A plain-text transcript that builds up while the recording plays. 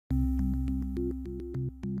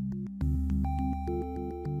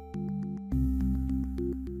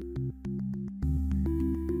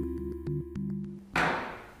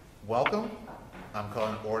Welcome. I'm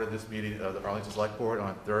calling to order this meeting of the Arlington Select Board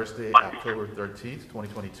on Thursday, October 13th,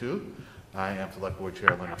 2022. I am Select Board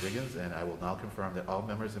Chair Leonard Diggins, and I will now confirm that all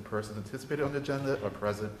members and persons anticipated on the agenda are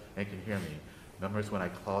present and can hear me. Members, when I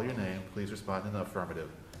call your name, please respond in the affirmative.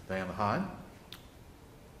 Diana Hahn?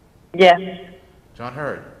 Yes. John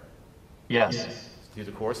Hurd? Yes. Steve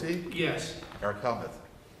DeCourcy? Yes. Eric Helmuth?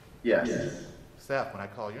 Yes. Staff, when I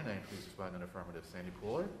call your name, please respond in the affirmative. Sandy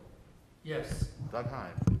Pooler? Yes. Doug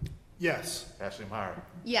Hine? Yes. Ashley Meyer?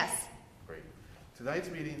 Yes. Great. Tonight's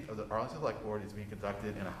meeting of the Arlington Select Board is being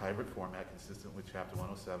conducted in a hybrid format consistent with Chapter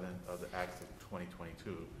 107 of the Acts of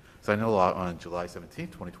 2022, signed into law on July 17,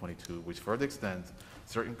 2022, which further extends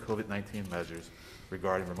certain COVID-19 measures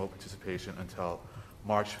regarding remote participation until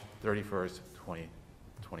March 31st,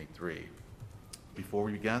 2023. Before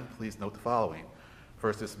we begin, please note the following.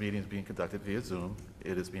 First, this meeting is being conducted via Zoom.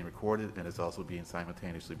 It is being recorded and is also being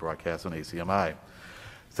simultaneously broadcast on ACMi.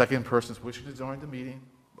 Second, persons wishing to join the meeting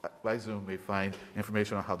by Zoom may find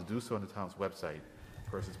information on how to do so on the town's website.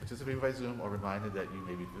 Persons participating by Zoom are reminded that you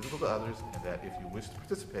may be visible to others and that if you wish to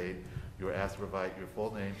participate, you are asked to provide your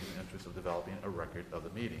full name in the interest of developing a record of the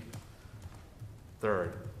meeting.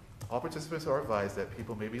 Third, all participants are advised that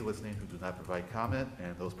people may be listening who do not provide comment,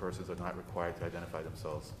 and those persons are not required to identify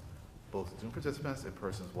themselves. Both Zoom participants and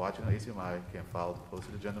persons watching on ACMi can follow the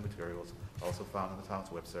posted agenda materials also found on the town's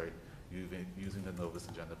website using the Novus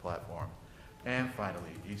Agenda platform. And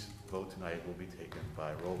finally, each vote tonight will be taken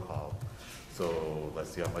by roll call. So let's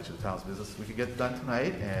see how much of the town's business we can get done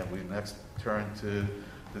tonight. And we next turn to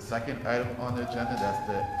the second item on the agenda. That's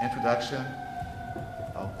the introduction.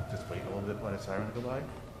 I'll just wait a little bit for the siren to go by.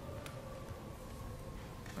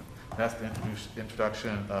 That's the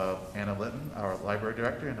introduction of Anna Linton, our library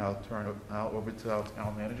director, and I'll turn it now over to our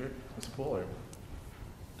town manager, Mr. Pooler.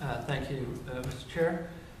 Thank you, Mr. Chair.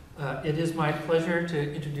 It is my pleasure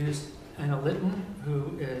to introduce Anna Linton,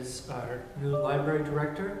 who is our new library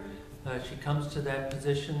director. She comes to that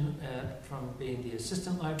position from being the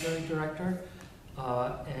assistant library director,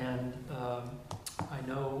 and I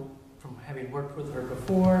know from having worked with her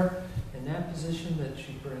before in that position that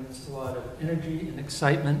she brings a lot of energy and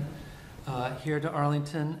excitement here to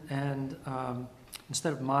Arlington. And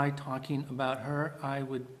instead of my talking about her, I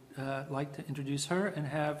would like to introduce her and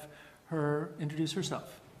have her introduce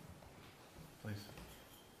herself. Please.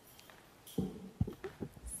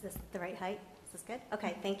 Is this the right height? Is this good?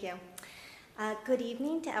 Okay, thank you. Good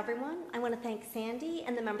evening to everyone. I want to thank Sandy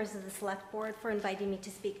and the members of the Select Board for inviting me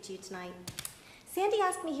to speak to you tonight. Sandy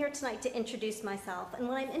asked me here tonight to introduce myself, and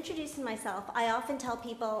when I'm introducing myself, I often tell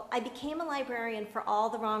people I became a librarian for all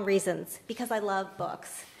the wrong reasons, because I love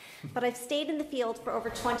books. But I've stayed in the field for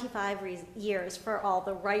over 25 years for all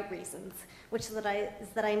the right reasons, which is that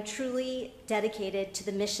I am truly dedicated to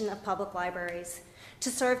the mission of public libraries,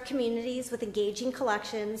 to serve communities with engaging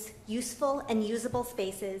collections, useful and usable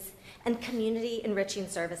spaces, and community-enriching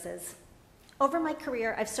services. Over my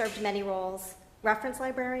career, I've served many roles: reference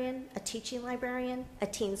librarian, a teaching librarian, a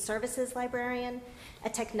teen services librarian, a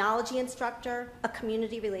technology instructor, a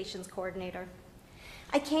community relations coordinator.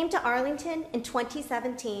 I came to Arlington in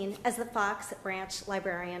 2017 as the Fox branch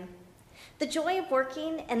librarian. The joy of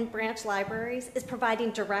working in branch libraries is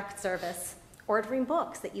providing direct service, ordering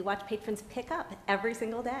books that you watch patrons pick up every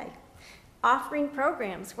single day, offering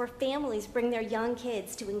programs where families bring their young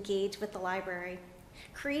kids to engage with the library,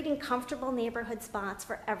 creating comfortable neighborhood spots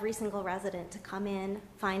for every single resident to come in,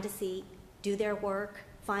 find a seat, do their work,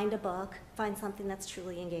 find a book, find something that's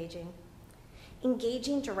truly engaging.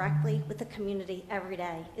 Engaging directly with the community every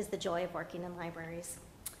day is the joy of working in libraries.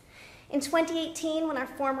 In 2018, when our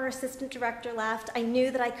former assistant director left, I knew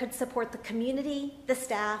that I could support the community, the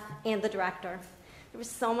staff, and the director. There was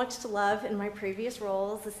so much to love in my previous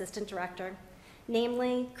role as assistant director,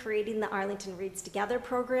 namely creating the Arlington Reads Together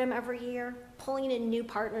program every year, pulling in new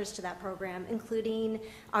partners to that program, including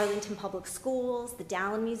Arlington Public Schools, the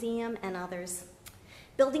Dallin Museum, and others.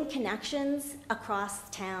 Building connections across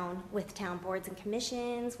town with town boards and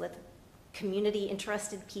commissions, with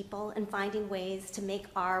community-interested people, and finding ways to make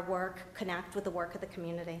our work connect with the work of the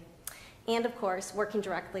community. And of course, working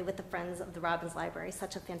directly with the Friends of the Robbins Library,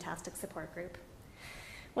 such a fantastic support group.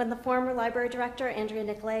 When the former library director, Andrea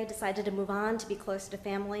Nicolay, decided to move on to be closer to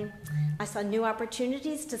family, I saw new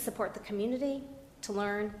opportunities to support the community, to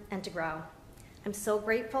learn, and to grow. I'm so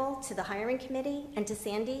grateful to the hiring committee and to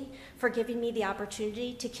Sandy for giving me the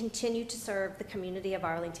opportunity to continue to serve the community of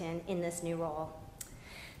Arlington in this new role.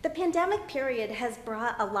 The pandemic period has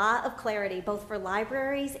brought a lot of clarity, both for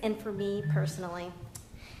libraries and for me personally.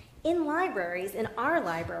 In libraries, in our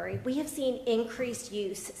library, we have seen increased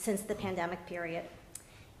use since the pandemic period.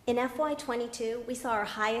 In FY22, we saw our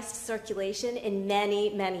highest circulation in many,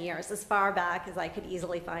 many years, as far back as I could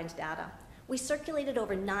easily find data. We circulated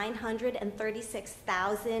over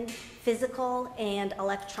 936,000 physical and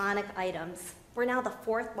electronic items. We're now the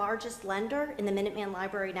 4th largest lender in the Minuteman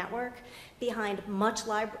Library Network, behind much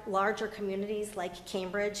larger communities like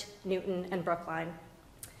Cambridge, Newton, and Brookline.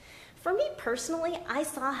 For me personally, I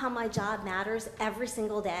saw how my job matters every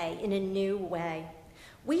single day in a new way.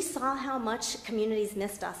 We saw how much communities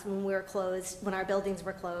missed us when we were closed, when our buildings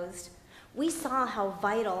were closed. We saw how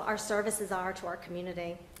vital our services are to our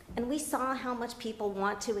community. And we saw how much people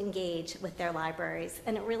want to engage with their libraries.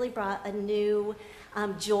 And it really brought a new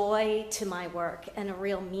joy to my work and a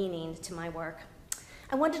real meaning to my work.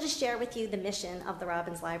 I wanted to share with you the mission of the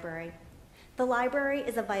Robbins Library. The library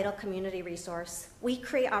is a vital community resource. We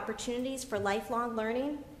create opportunities for lifelong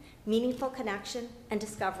learning, meaningful connection, and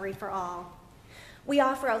discovery for all. We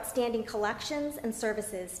offer outstanding collections and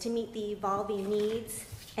services to meet the evolving needs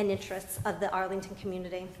and interests of the Arlington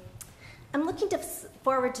community. I'm looking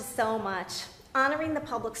forward to so much, honoring the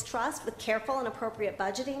public's trust with careful and appropriate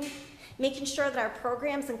budgeting, making sure that our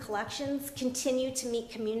programs and collections continue to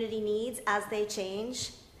meet community needs as they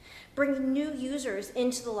change, bringing new users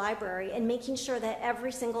into the library and making sure that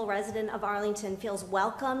every single resident of Arlington feels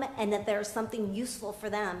welcome and that there's something useful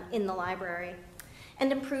for them in the library,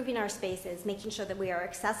 and improving our spaces, making sure that we are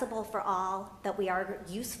accessible for all, that we are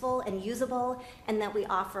useful and usable, and that we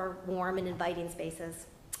offer warm and inviting spaces.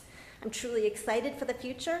 I'm truly excited for the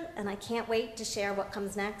future, and I can't wait to share what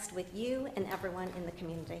comes next with you and everyone in the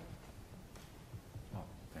community. Well,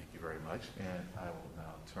 thank you very much, and I will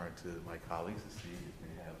now turn to my colleagues to see if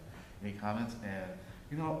they have any comments. And,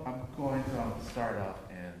 you know, I'm going to start off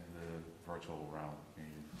in the virtual realm.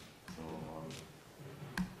 So,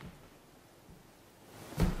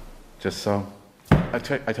 just so, I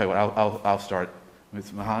tell you what, I'll start.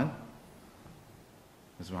 Ms. Mahan?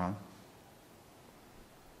 Ms. Mahan?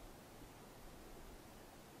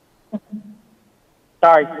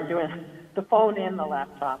 Sorry for doing the phone and the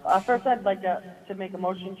laptop. First, I'd like to make a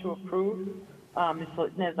motion to approve Ms.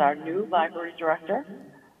 Litton as our new library director.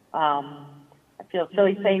 I feel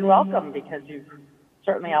silly saying welcome because you've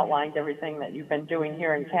certainly outlined everything that you've been doing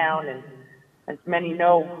here in town. And as many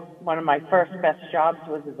know, one of my first best jobs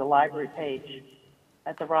was as a library page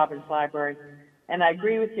at the Robbins Library. And I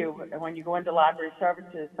agree with you, when you go into library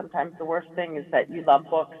services, sometimes the worst thing is that you love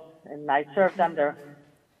books. And I served under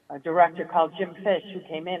a director called Jim Fish, who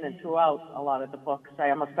came in and threw out a lot of the books. I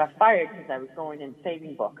almost got fired because I was going and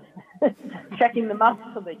saving books, checking them out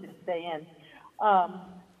so they could stay in.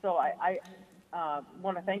 So I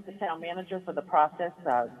want to thank the town manager for the process.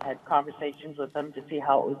 Had conversations with them to see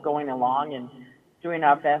how it was going along and doing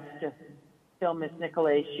our best to fill Ms.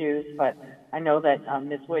 Nicolay's shoes. But I know that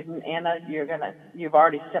Ms. Wood and Anna, you've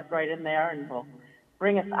already stepped right in there and will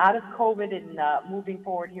bring us out of COVID and moving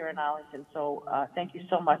forward here in Arlington. So thank you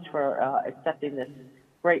so much for accepting this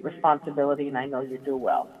great responsibility, and I know you do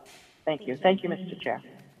well. Thank you. Thank you, Mr. Chair.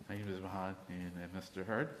 Thank you, Ms. Mahan, and Mr.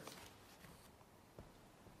 Hurd.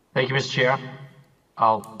 Thank you, Mr. Chair.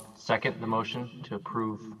 I'll second the motion to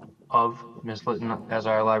approve of Ms. Litton as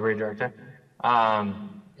our library director.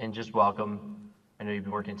 And just welcome. I know you've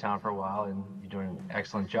been working in town for a while and you're doing an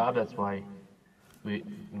excellent job. That's why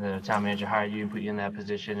the town manager hired you and put you in that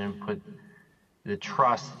position and put the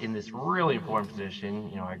trust in this really important position.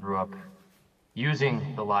 You know, I grew up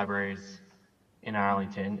using the libraries in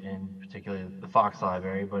Arlington, and particularly the Fox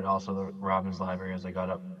Library, but also the Robbins Library as I got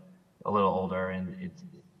up a little older. And it's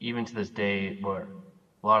even to this day where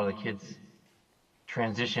a lot of the kids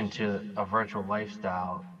transition to a virtual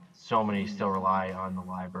lifestyle, so many still rely on the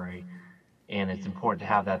library. And it's important to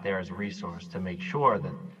have that there as a resource to make sure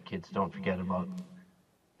that kids don't forget about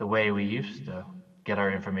the way we used to get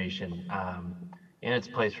our information. And it's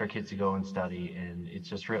a place for kids to go and study, and it's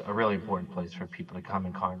just a really important place for people to come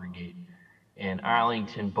and congregate. And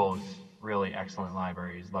Arlington boasts really excellent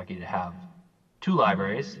libraries. Lucky to have two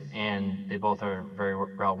libraries, and they both are very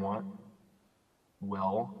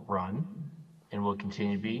well run, and will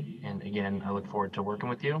continue to be. And again, I look forward to working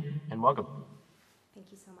with you, and welcome.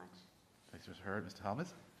 Thank you so much. Thanks, Mr. Hurd. Mr.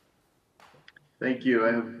 Thomas? Thank you.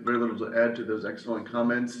 I have very little to add to those excellent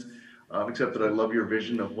comments, except that I love your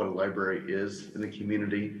vision of what a library is in the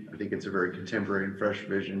community. I think it's a very contemporary and fresh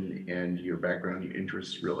vision, and your background, your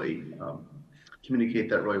interests really communicate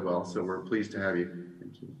that really well. So we're pleased to have you.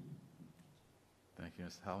 Thank you. Thank you,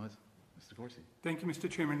 Mr. Thomas. Mr. Corsi? Thank you, Mr.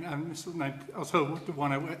 Chairman. Ms. Litton, I also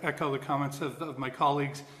want to echo the comments of my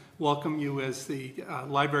colleagues, welcome you as the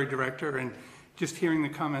library director, and just hearing the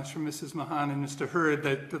comments from Mrs. Mahan and Mr. Hurd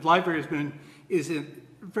that the library is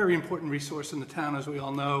very important resource in the town, as we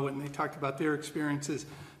all know, and they talked about their experiences.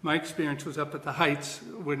 My experience was up at the Heights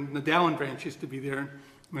when the Dallin branch used to be there.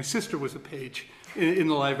 My sister was a page in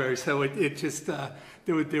the library, so it just,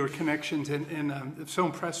 there were connections, and I'm so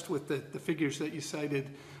impressed with the figures that you cited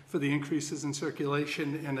for the increases in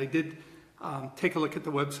circulation, and I did take a look at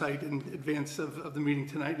the website in advance of the meeting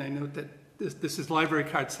tonight, and I note that this is library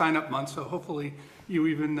card sign-up month, so hopefully you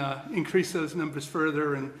even increase those numbers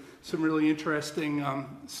further, and some really interesting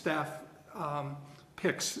staff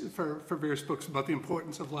picks for various books about the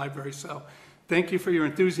importance of libraries. So thank you for your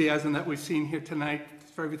enthusiasm that we've seen here tonight,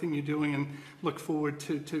 for everything you're doing, and look forward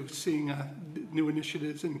to seeing new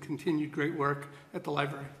initiatives and continued great work at the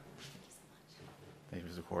library. Thank you,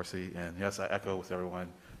 Mr. Corsi. And yes, I echo what everyone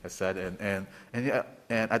has said. And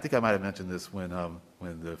I think I might have mentioned this when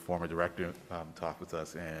the former director talked with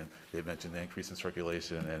us, and they mentioned the increase in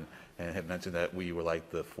circulation, and had mentioned that we were like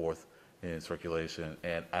the fourth in circulation.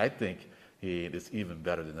 And I think it's even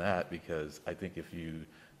better than that, because I think if you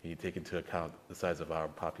take into account the size of our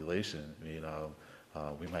population,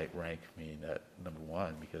 we might rank at number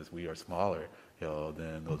one, because we are smaller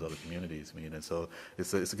than those other communities. And so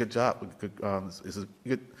it's a good job. It's a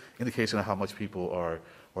good indication of how much people are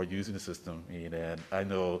using the system. And I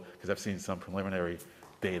know, because I've seen some preliminary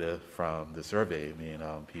data from the survey,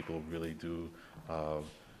 people really do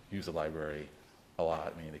use the library a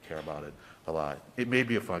lot. They care about it a lot. It may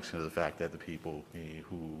be a function of the fact that the people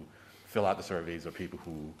who fill out the surveys are people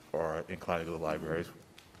who are inclined to go to the libraries.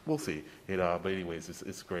 We'll see. But anyways,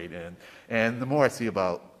 it's great. And the more I see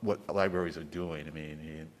about what libraries are doing,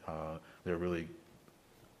 they're really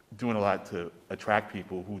doing a lot to attract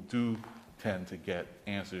people who do tend to get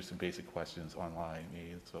answers to basic questions online.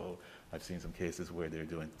 So I've seen some cases where they're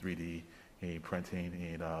doing 3D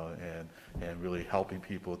printing, and really helping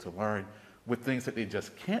people to learn with things that they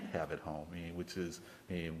just can't have at home, which is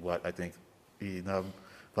what I think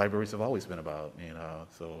libraries have always been about.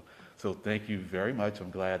 So thank you very much. I'm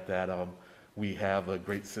glad that we have a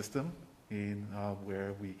great system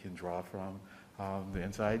where we can draw from the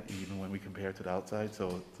inside, even when we compare to the outside.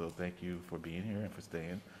 So thank you for being here and for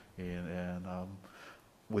staying. And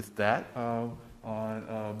with that,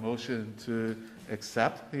 on motion to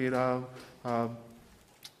accept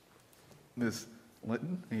Ms.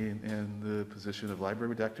 Linton in the position of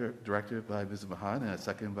library director by Ms. Mahan, and a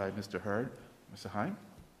second by Mr. Hurd. Mr. Heim?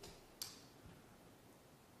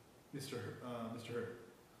 Mr. Hurd.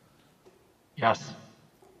 Yes.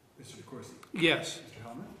 Mr. DeCoursey. Yes. Mr.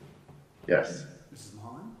 Hellman. Yes. Mrs.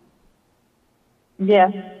 Mahan.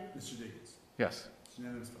 Yes. Mr. Jacobs. Yes. It's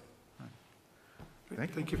unanimous vote. Thank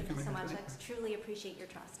you for Thank you coming. so much. I truly appreciate your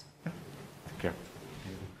trust. Take care.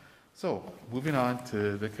 So moving on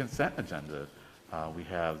to the consent agenda. We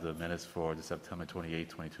have the minutes for the September 28,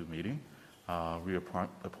 22 meeting.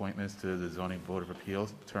 Reappointments to the Zoning Board of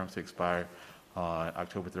Appeals, terms to expire on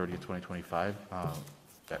October 30th, 2025.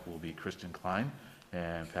 That will be Christian Klein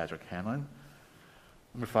and Patrick Hanlon.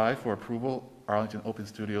 Number 5, for approval, Arlington Open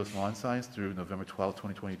Studios lawn signs through November 12,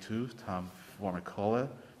 2022. Tom Formicola,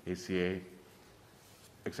 ACA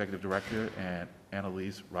Executive Director, and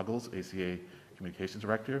Annalise Ruggles, ACA Communications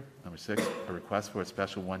Director. Number 6, a request for a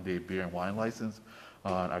special one-day beer and wine license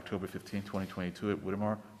on October 15, 2022 at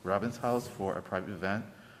Whittemore Robbins House for a private event,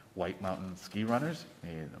 White Mountain Ski Runners.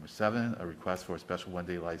 And number 7, a request for a special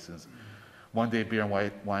one-day beer and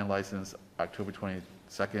wine license, October 22nd,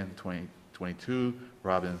 2022,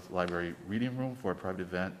 Robbins Library Reading Room for a private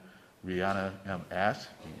event, Rihanna M. Ash.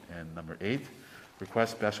 And number 8,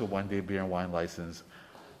 request special one-day beer and wine license,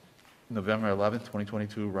 November 11th,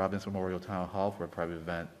 2022, Robbins Memorial Town Hall for a private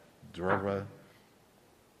event, Dora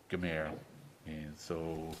Gamer. And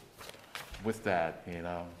so with that,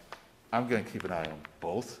 I'm going to keep an eye on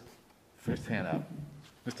both. First hand up,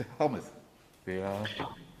 Mr. Helmuth.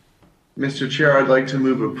 Mr. Chair, I'd like to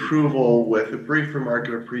move approval with a brief remark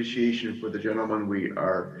of appreciation for the gentleman we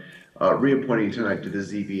are reappointing tonight to the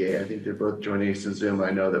ZBA. I think they're both joining us in Zoom. I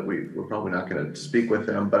know that we're probably not going to speak with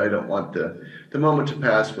them, but I don't want the moment to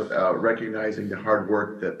pass without recognizing the hard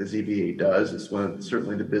work that the ZBA does. It's one of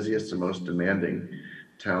certainly the busiest and most demanding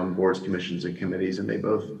town boards, commissions, and committees, and they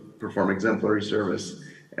both perform exemplary service.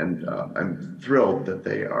 And I'm thrilled that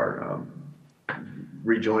they are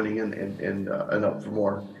rejoining and up for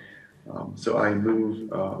more. So I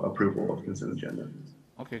move approval of consent agenda.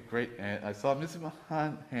 Okay, great. And I saw Mrs.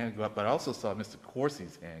 Mahan's hand go up, but I also saw Mr.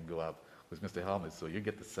 Corsi's hand go up with Mr. Helmuth, so you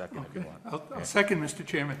get the second if you want. I'll second, Mr.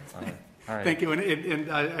 Chairman. All right. Thank you,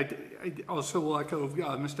 and I also will echo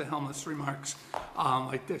Mr. Helmuth's remarks.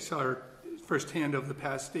 I saw firsthand over the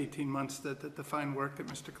past 18 months that the fine work that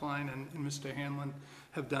Mr. Klein and Mr. Hanlon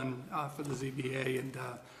have done for the ZBA, and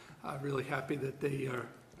really happy that they are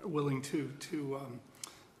willing to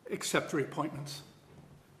accept reappointments.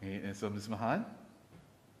 And so, Ms. Mahan?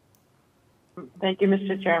 Thank you,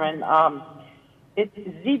 Mr. Chairman. It's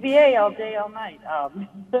ZBA all day, all night.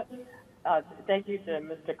 Thank you to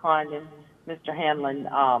Mr. Klein and Mr. Hanlon.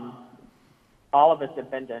 All of us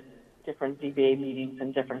have been to different ZBA meetings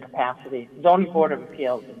in different capacities, Zoning Board of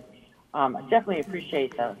Appeals. And, I definitely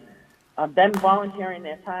appreciate them volunteering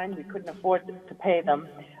their time. We couldn't afford to pay them.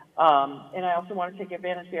 And I also want to take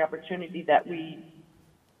advantage of the opportunity that we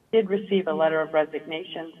did receive a letter of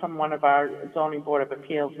resignation from one of our Zoning Board of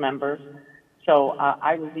Appeals members. So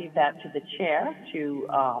I will leave that to the chair to,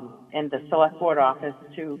 and the Select Board office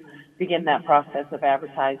to begin that process of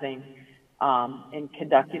advertising and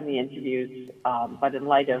conducting the interviews. But in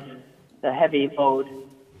light of the heavy load,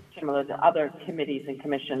 similar to other committees and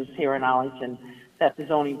commissions here in Arlington, that the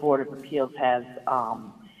Zoning Board of Appeals has,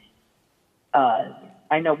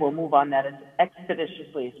 I know we'll move on that as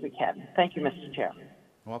expeditiously as we can. Thank you, Mr. Chair.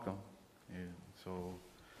 Welcome. And so,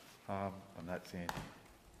 I'm not seeing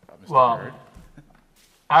Mr. Well, Hurd.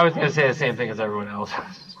 I was going to say the same thing as everyone else,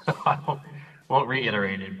 so I won't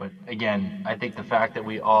reiterate it. But again, I think the fact that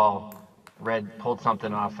we all pulled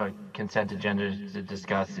something off a consent agenda to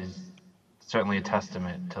discuss is certainly a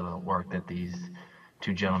testament to the work that these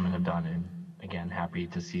two gentlemen have done. And again, happy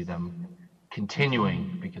to see them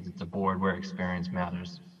continuing, because it's a board where experience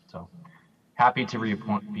matters. So happy to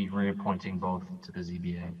be reappointing both to the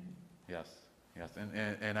ZBA. Yes, yes,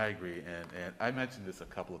 and I agree, and I mentioned this a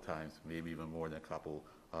couple of times, maybe even more than a couple,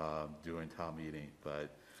 during town meeting, but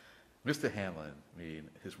Mr. Hanlon, I mean,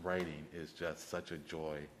 his writing is just such a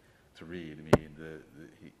joy to read. I mean,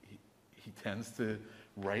 he tends to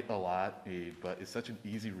write a lot, but it's such an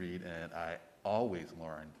easy read, and I always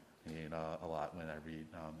learn, a lot when I read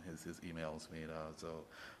his emails.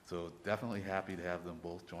 So definitely happy to have them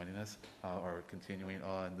both joining us or continuing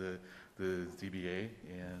on the ZBA.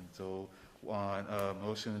 And so on a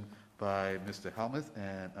motion by Mr. Helmuth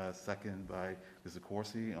and a second by Mr.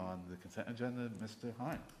 Corsi on the consent agenda, Mr.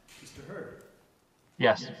 Hine. Mr. Hurd.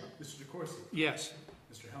 Yes. Mr. DeCoursey. Yes.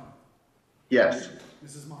 Mr. Helmut. Yes.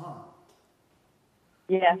 Mrs. Mahan.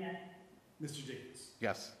 Yes. Mr. Jacobs.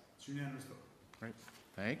 Yes. It's unanimous vote. Great,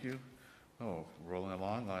 thank you. Oh, rolling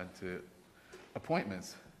along on to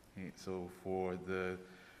appointments. So for the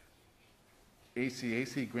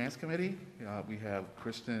ACAC Grants Committee, we have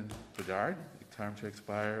Kristen Bedard, term to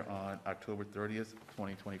expire on October 30th,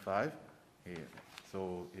 2025.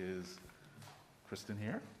 So is Kristen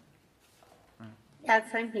here? Yes,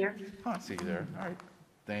 I'm here. Oh, I see you there. All right.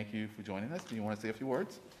 Thank you for joining us. Do you want to say a few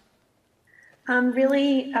words? I'm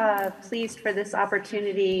really pleased for this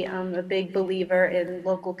opportunity. I'm a big believer in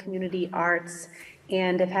local community arts,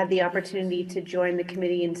 and I've had the opportunity to join the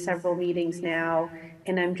committee in several meetings now,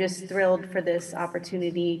 and I'm just thrilled for this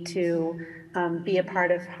opportunity to be a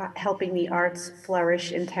part of helping the arts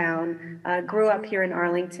flourish in town. Grew up here in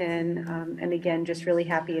Arlington, and again, just really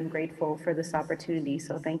happy and grateful for this opportunity,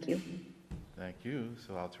 so thank you. Thank you.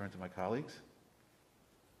 So I'll turn to my colleagues.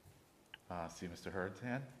 See Mr. Hurd's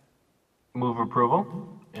hand. Move approval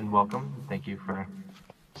and welcome. Thank you for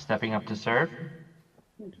stepping up to serve.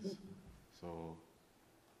 So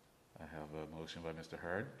I have a motion by Mr.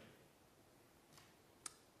 Hurd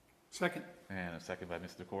Second. and a second by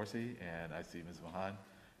Mr. Corsi, and I see Ms. Mahan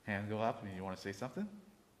hand go up. You want to say something?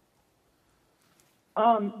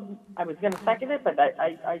 I was going to second it, but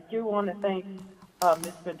I do want to thank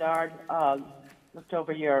Ms. Bedard. Looked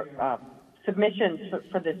over your submissions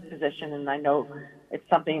for this position, and I know it's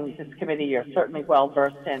something this committee you're certainly well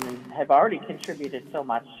versed in and have already contributed so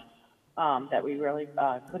much that we really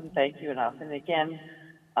couldn't thank you enough. And again,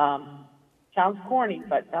 sounds corny,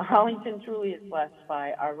 but Arlington truly is blessed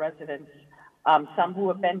by our residents, some who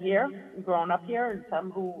have been here, grown up here, and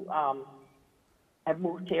some who have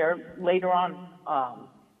moved here later on.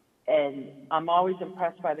 And I'm always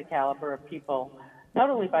impressed by the caliber of people, not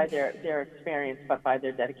only by their experience, but by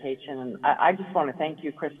their dedication. And I just want to thank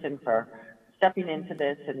you, Kristen, for stepping into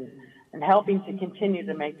this and helping to continue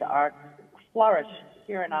to make the arts flourish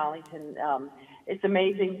here in Arlington. It's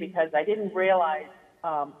amazing because I didn't realize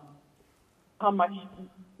how much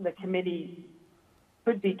the committee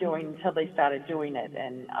could be doing until they started doing it.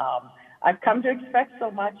 And I've come to expect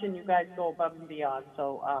so much, and you guys go above and beyond.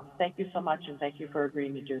 So thank you so much, and thank you for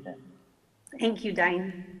agreeing to do this. Thank you,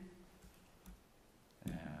 Diane.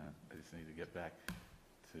 And I just need to get back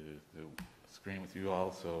to the screen with you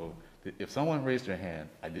all. So if someone raised their hand,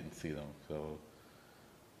 I didn't see them. So,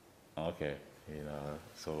 okay.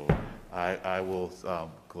 So I will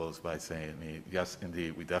close by saying, yes,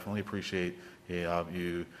 indeed, we definitely appreciate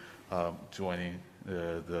you joining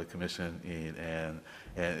the commission, and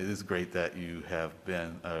it is great that you have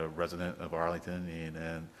been a resident of Arlington,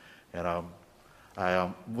 and I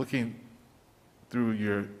am looking through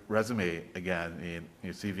your resume again, in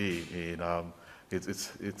your CV, and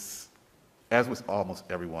it's as with almost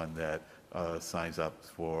everyone that signs up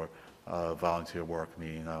for volunteer work,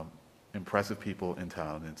 impressive people in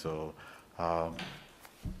town. And so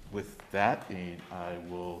with that, I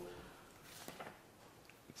will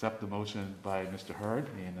accept the motion by Mr. Hurd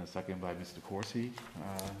and a second by Mr. Corsi.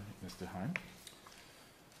 Mr. Heim?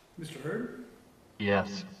 Mr. Hurd?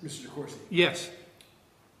 Yes. Mr. DeCoursey? Yes.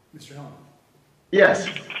 Mr. Hellman? Yes.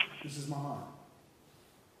 Mrs. Mahan?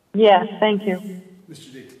 Yes, thank you.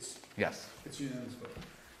 Mr. Jacobs? Yes. It's unanimous vote.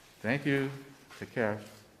 Thank you. Take care.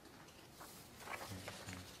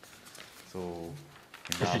 So.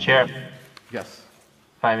 Mr. Chair, Yes.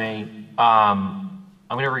 if I may, I'm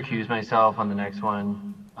going to recuse myself on the next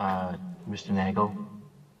one. Mr. Nagel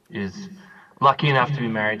is lucky enough to be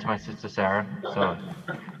married to my sister Sarah, so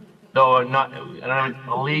though I don't have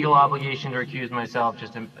a legal obligation to recuse myself,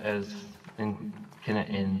 just in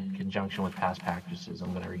conjunction with past practices,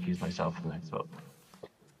 I'm going to recuse myself for the next vote.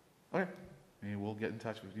 Okay. We'll get in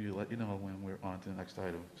touch with you, let you know when we're on to the next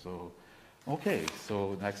item. So, okay.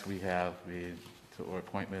 So next we have or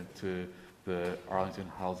appointment to the Arlington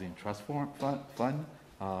Housing Trust Fund,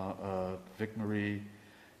 Vic Marie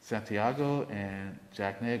Santiago and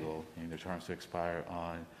Jack Nagel, and their terms to expire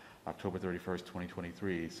on October 31st,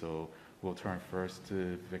 2023. So we'll turn first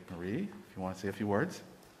to Vic Marie, if you want to say a few words.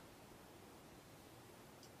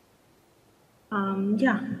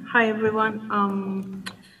 Yeah, hi everyone.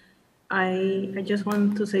 I just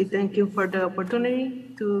want to say thank you for the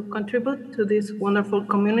opportunity to contribute to this wonderful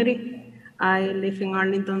community. I live in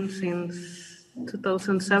Arlington since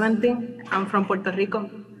 2017. I'm from Puerto Rico,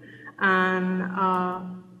 and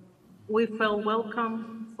we felt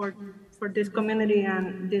welcome for this community,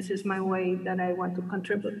 and this is my way that I want to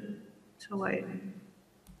contribute. So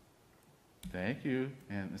Thank you.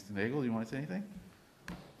 And Mr. Nagel, you want to say anything?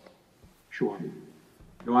 Sure.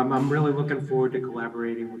 No, I'm really looking forward to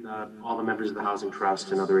collaborating with all the members of the Housing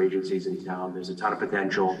Trust and other agencies in town. There's a ton of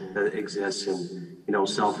potential that exists, and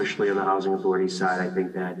selfishly on the Housing Authority side, I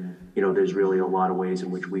think that there's really a lot of ways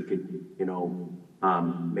in which we could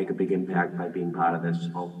make a big impact by being part of this.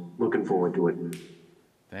 So looking forward to it.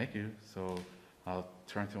 Thank you. So I'll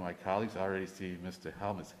turn to my colleagues. I already see Mr.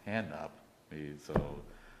 Helmut's hand up. So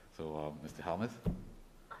Mr. Helmut?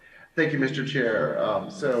 Thank you, Mr. Chair.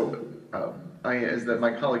 As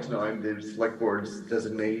my colleagues know, I'm the Select Board's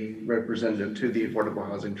designated representative to the Affordable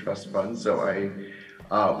Housing Trust Fund. So I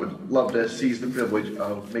would love to seize the privilege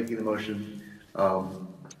of making the motion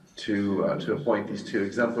to appoint these two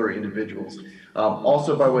exemplary individuals.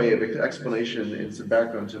 Also, by way of explanation and some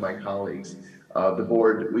background to my colleagues, the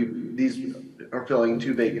board, these are filling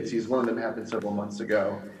two vacancies. One of them happened several months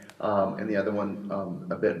ago, and the other one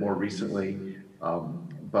a bit more recently.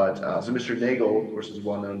 So Mr. Nagel, of course, is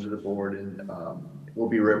well known to the board and will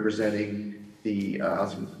be representing the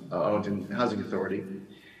Arlington Housing Authority.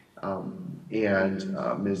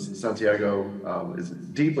 Ms. Santiago is a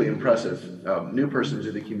deeply impressive new person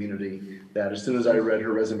to the community that as soon as I read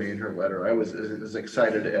her resume and her letter, I was as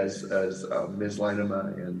excited as Ms.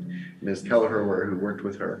 Leinema and Ms. Kelleher were, who worked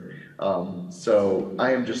with her. So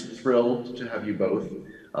I am just thrilled to have you both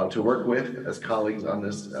to work with as colleagues on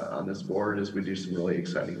this board as we do some really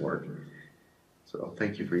exciting work. So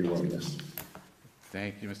thank you for your willingness.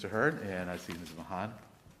 Thank you, Mr. Hurd, and I see Ms. Mahan.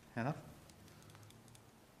 Hannah?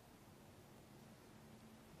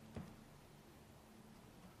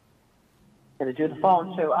 Going to do the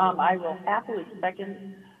phone too. I will happily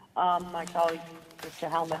second my colleague, Mr.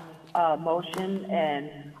 Helmut's motion,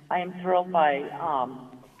 and I am thrilled by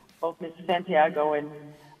both Mr. Santiago and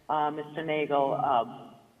Mr. Nagel.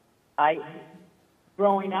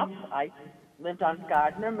 Growing up, I lived on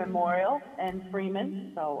Gardner, Memorial, and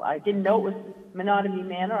Freeman, so I didn't know it was Menotomy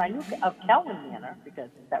Manor. I knew of Kelvin Manor because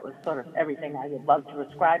that was sort of everything I would love to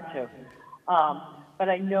ascribe to. But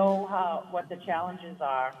I know what the challenges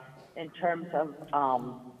are in terms of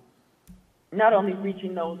not only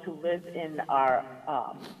reaching those who live in our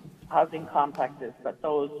housing complexes, but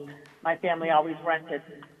those, my family always rented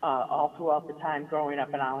all throughout the time growing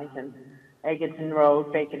up in Arlington, Eggerton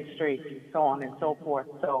Road, Bacon Street, so on and so forth.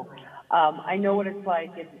 So I know what it's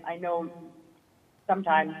like. I know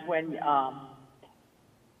sometimes when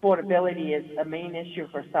affordability is a main issue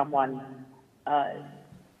for someone,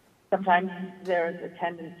 sometimes there is a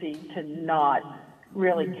tendency to not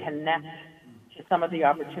really connect to some of the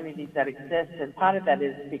opportunities that exist. And part of that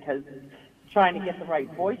is because trying to get the right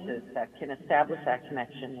voices that can establish that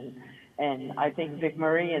connection. And I think Vic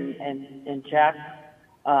Marie and Jack,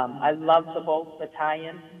 I love the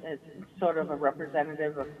tie-in. It's sort of a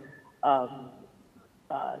representative of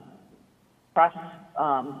trust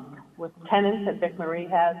with tenants that Vic Marie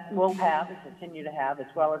will have and continue to have, as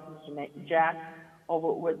well as Mr. Jack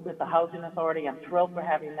over with the Housing Authority. I'm thrilled for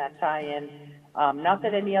having that tie-in. Not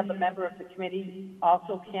that any other member of the committee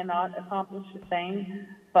also cannot accomplish the same,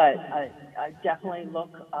 but I definitely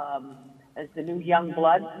look as the new young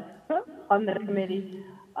blood on the committee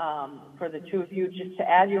for the two of you, just to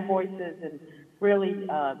add your voices and really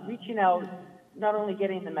reaching out, not only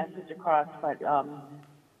getting the message across, but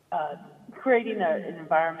creating an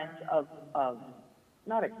environment of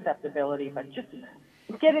not acceptability, but just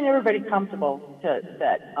getting everybody comfortable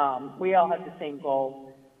that we all have the same goal.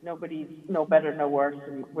 Nobody's no better, no worse,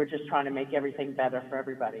 and we're just trying to make everything better for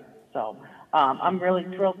everybody. So I'm really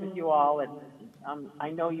thrilled with you all, and I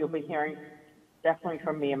know you'll be hearing definitely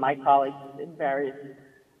from me and my colleagues in various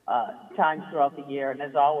times throughout the year. And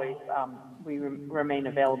as always, we remain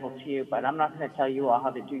available to you, but I'm not going to tell you all how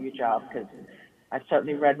to do your job, because I've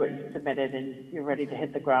certainly read what you submitted, and you're ready to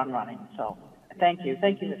hit the ground running. So thank you.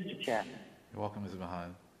 Thank you, Mr. Chair. You're welcome, Ms.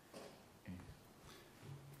 Mahan.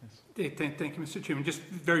 Thank you, Mr. Chairman. Just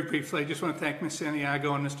very briefly, I just want to thank Ms.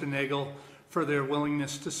 Santiago and Mr. Nagel for their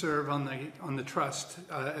willingness to serve on the trust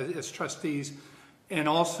as trustees. And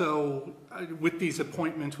also, with these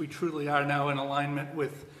appointments, we truly are now in alignment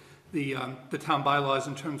with the town bylaws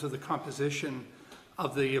in terms of the composition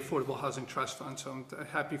of the Affordable Housing Trust Fund. So I'm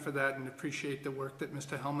happy for that and appreciate the work that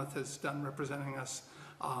Mr. Helmuth has done representing us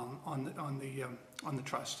on the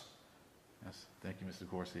trust. Yes, thank you, Mr.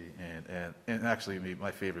 Corsi. And actually, my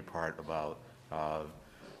favorite part about,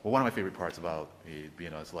 one of my favorite parts about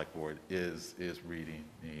being on the select board is reading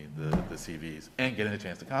the CVs and getting a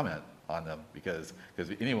chance to comment on them, because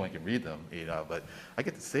anyone can read them, but I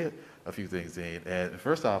get to say a few things. And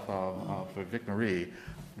first off, for Vic Marie,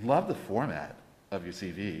 love the format of your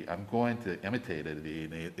CV. I'm going to imitate it.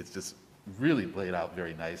 It's just really laid out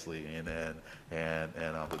very nicely, and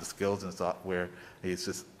with the skills and software, it's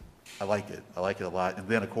just, I like it. I like it a lot. And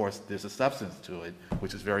then, of course, there's a substance to it,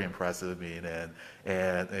 which is very impressive. And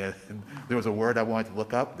there was a word I wanted to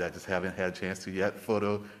look up that I just haven't had a chance to yet,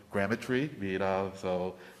 photogrammetry.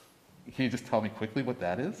 So can you just tell me quickly what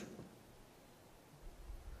that is?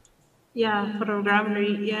 Yeah,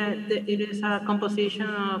 photogrammetry. Yeah, it is a composition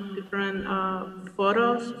of different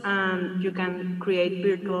photos, and you can create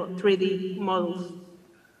virtual 3D models.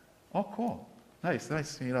 Oh, cool. Nice.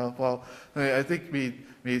 Well, I think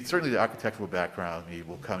certainly the architectural background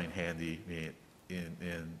will come in handy in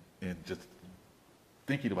just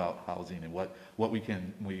thinking about housing and what we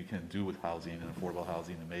can do with housing and affordable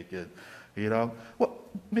housing to make it,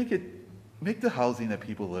 make the housing that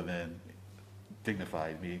people live in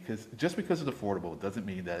dignified. Because just because it's affordable doesn't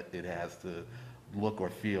mean that it has to look or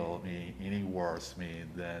feel any worse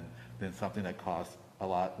than something that costs a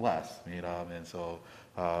lot less. And so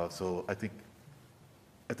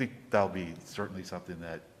I think that'll be certainly something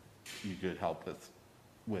that you could help us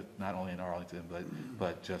with, not only in Arlington,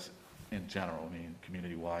 but just in general,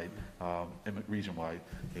 community-wide, and region-wide.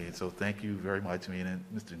 And so thank you very much. And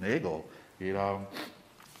Mr. Nagel, you're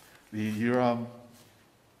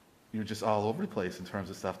just all over the place in terms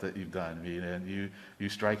of stuff that you've done. And you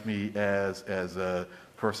strike me as a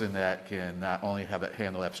person that can not only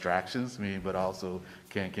handle abstractions, but also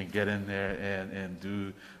can get in there and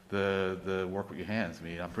do the work with your hands.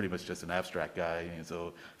 I'm pretty much just an abstract guy, and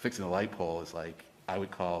so fixing a light pole is like I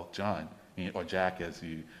would call John or Jack, as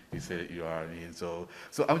you say that you are. So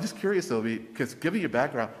I'm just curious though, because given your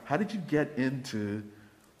background, how did you get into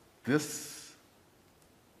this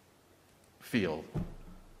field?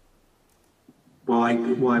 Well,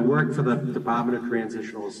 I worked for the Department of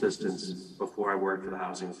Transitional Assistance before I worked for the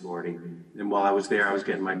Housing Authority. And while I was there, I was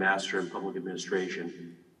getting my Master in Public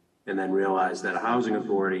Administration, and then realized that a housing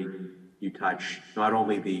authority, you touch not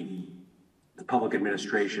only the public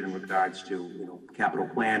administration in regards to, capital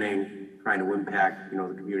planning, trying to impact, the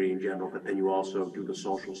community in general, but then you also do the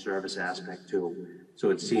social service aspect too.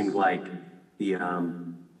 So it seemed like the,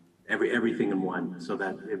 everything in one. So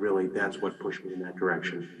that that's what pushed me in that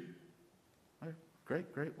direction. Great.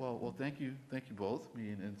 Well, thank you both.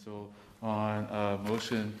 And so on a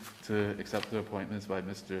motion to accept the appointments by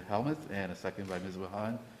Mr. Helmuth and a second by Ms.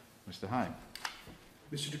 Mahan, Mr. Heim.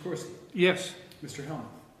 Mr. DeCourcy. Yes. Mr. Helmuth.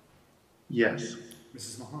 Yes.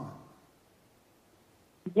 Mrs. Mahan.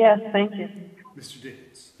 Yes, thank you. Mr.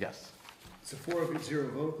 Dickens. Yes. It's a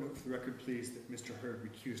 4-0 vote. Note for the record, please, that Mr. Hurd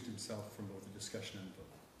recused himself from both the discussion and the vote.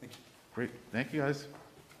 Thank you. Great, thank you, guys.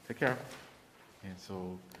 Take care. And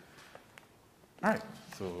so, all right,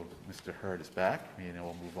 so Mr. Hurd is back, and then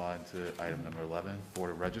we'll move on to item number 11, Board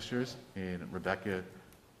of Registers, and Rebecca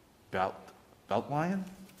Beltlian,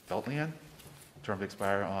 term to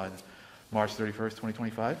expire on March 31st,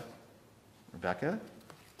 2025. Rebecca?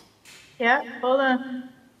 Yeah, hold on.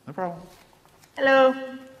 No problem. Hello.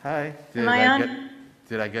 Hi. Am I on?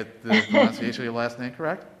 Did I get the pronunciation of your last name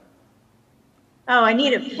correct? Oh, I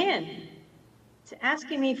need a pin. It's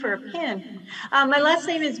asking me for a pin. My last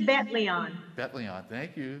name is Betleon. Betleon.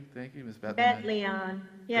 Thank you, Ms. Betleon. Betleon.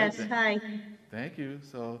 Yes, hi. Thank you.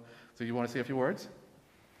 So you want to say a few words?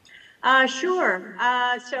 Sure.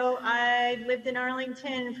 So I lived in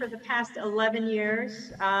Arlington for the past 11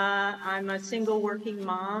 years. I'm a single working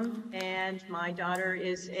mom, and my daughter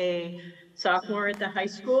is a sophomore at the high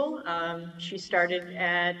school. She started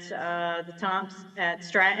at at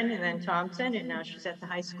Stratton and then Thompson, and now she's at the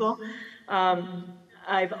high school.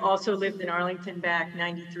 I've also lived in Arlington back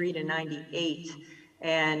 93 to 98,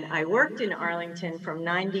 and I worked in Arlington from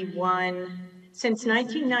since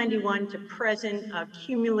 1991 to present, a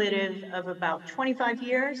cumulative of about 25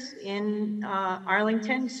 years in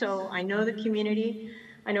Arlington. So I know the community.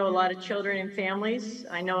 I know a lot of children and families.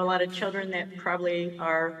 I know a lot of children that probably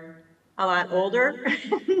are a lot older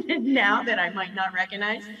now that I might not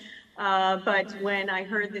recognize. But when I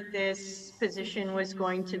heard that this position was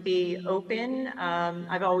going to be open,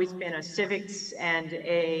 I've always been a civics and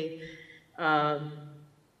a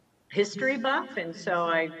history buff, and so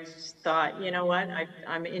I thought, you know what,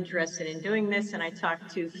 I'm interested in doing this, and I talked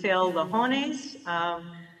to Phil Lajones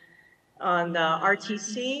on the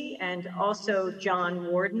RTC, and also John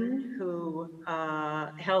Warden, who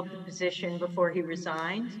held the position before he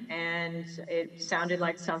resigned, and it sounded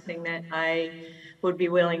like something that I would be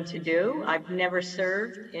willing to do. I've never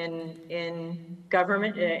served in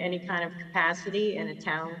government, any kind of capacity in a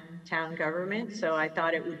town government, so I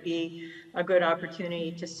thought it would be a good opportunity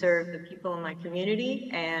to serve the people in my community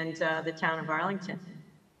and the town of Arlington.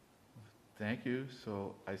 Thank you.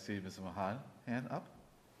 So I see Ms. Mahan hand up.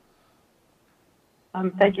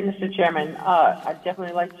 Thank you, Mr. Chairman. I'd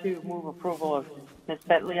definitely like to move approval of Ms.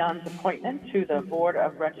 Betleon's appointment to the Board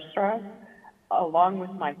of Registrars, along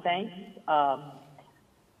with my thanks.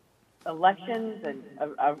 Elections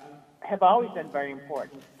have always been very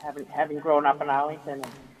important, having grown up in Arlington.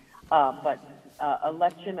 But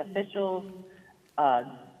election officials'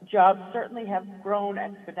 jobs certainly have grown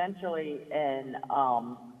exponentially and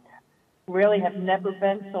really have never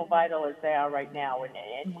been so vital as they are right now.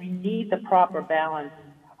 And we need the proper balance.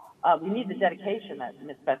 We need the dedication that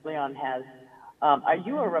Ms. Betleon has. Are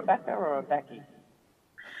you a Rebecca or a Becky?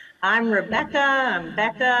 I'm Rebecca. I'm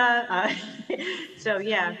Becca. So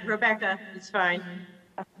yeah, Rebecca, it's fine.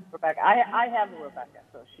 Rebecca. I have a Rebecca,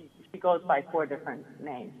 so she goes by 4 different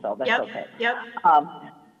names, so that's okay. Yep.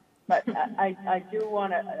 But I do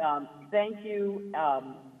want to thank you.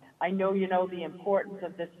 I know you know the importance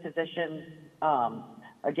of this position.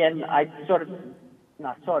 Again, I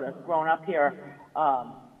grown up here.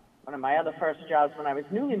 One of my other first jobs when I was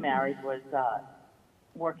newly married was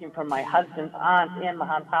working for my husband's aunt, Ann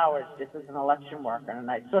Mahan Powers, just as an election worker.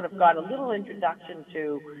 And I sort of got a little introduction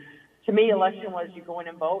to me, election was you go in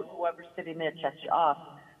and vote, whoever's sitting there checks you off.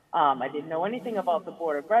 I didn't know anything about the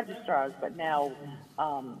Board of Registrars, but now,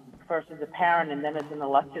 first as a parent and then as an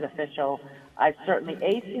elected official, I've certainly,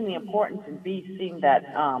 A, seen the importance, and B, seen that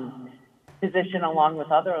position along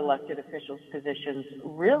with other elected officials' positions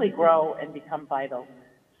really grow and become vital.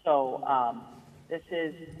 So this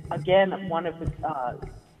is, again, one of the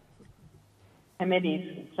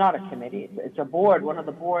committees. It's not a committee, it's a board, one of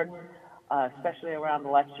the boards, especially around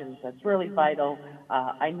elections, that's really vital.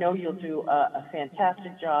 I know you'll do a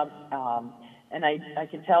fantastic job, and I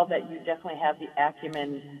can tell that you definitely have the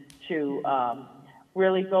acumen to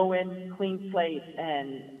really go in, clean slate,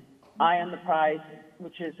 and eye on the prize,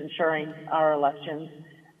 which is ensuring our elections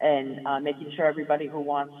and making sure everybody who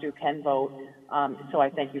wants to can vote. So I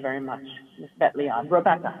thank you very much, Ms. Betleon.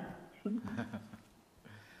 Rebecca.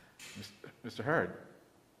 Mr. Hurd.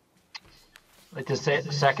 I'd like to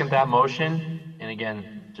second that motion, and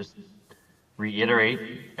again, just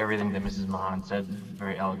reiterate everything that Mrs. Mahan said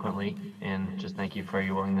very eloquently, and just thank you for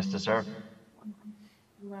your willingness to serve.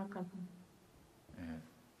 You're welcome. And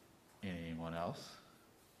anyone else?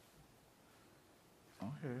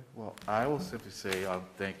 Okay, well, I will simply say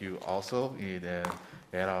thank you also,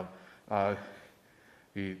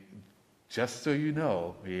 just so you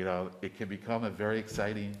know, it can become a very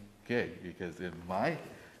exciting gig, because in my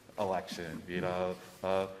election,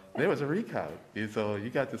 there was a recount. And so you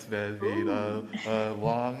got to spend a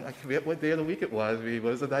long, I forget what day of the week it was. It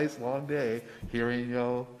was a nice long day hearing,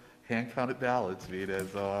 hand-counted ballots.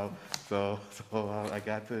 So I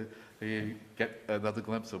got to get another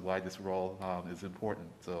glimpse of why this role is important.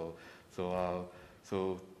 So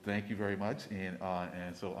thank you very much.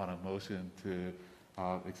 And so on a motion to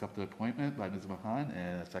accept the appointment by Ms. Mahan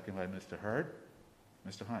and a second by Mr. Hurd.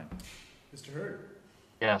 Mr. Heim. Mr. Hurd.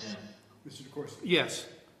 Yes. Mr. DeCoursey. Yes.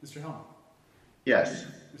 Mr. Hellman. Yes.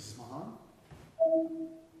 Mrs. Mahan.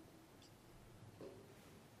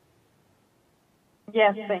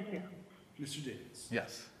 Yes, thank you. Mr. Davis.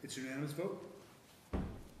 Yes. It's a unanimous vote.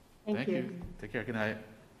 Thank you. Take care. Good night.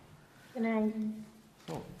 Good night.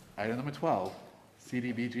 So, item number 12,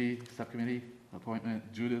 CDBG Subcommittee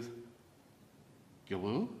Appointment, Judith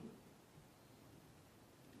Gilou.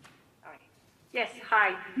 Yes,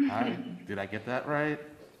 hi. Hi, did I get that right?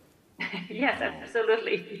 Yes,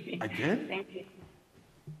 absolutely. I did? Thank you.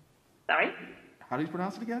 Sorry? How do you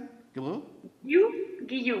pronounce it again? Gilou?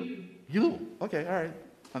 Giyu. Gilou, okay, all right.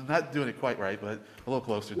 I'm not doing it quite right, but a little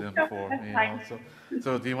closer than before.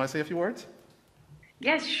 So do you want to say a few words?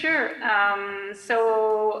 Yes, sure.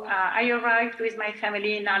 I arrived with my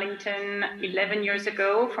family in Arlington 11 years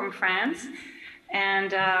ago from France.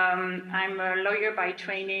 And I'm a lawyer by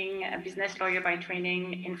training, a business lawyer by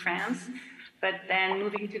training in France. But then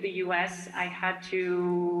moving to the US, I had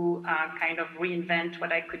to kind of reinvent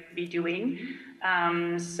what I could be doing.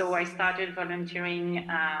 So I started volunteering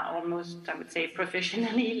almost, I would say,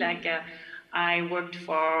 professionally. I worked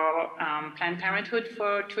for Planned Parenthood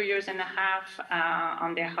for 2.5 years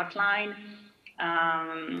on their hotline.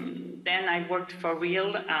 Then I worked for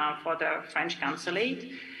real for the French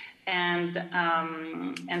consulate. And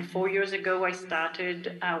 4 years ago, I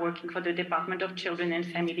started working for the Department of Children and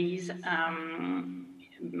Families,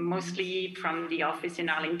 mostly from the office in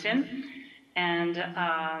Arlington. And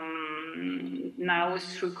now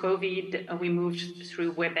through COVID, we moved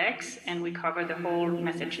through WebEx and we cover the whole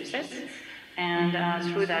Massachusetts. And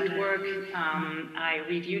through that work, I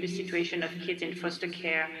reviewed the situation of kids in foster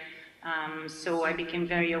care. So I became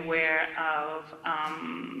very aware of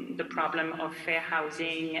the problem of fair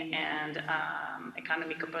housing and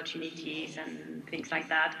economic opportunities and things like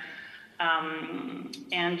that.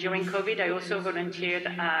 And during COVID, I also volunteered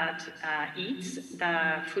at EATS,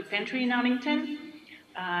 the food pantry in Arlington.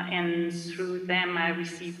 And through them, I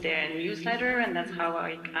received their newsletter, and that's how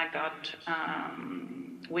I got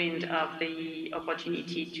wind of the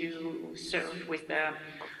opportunity to serve with the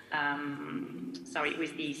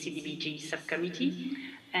with the CDBG subcommittee.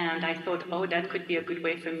 And I thought, oh, that could be a good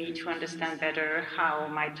way for me to understand better how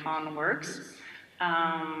my town works.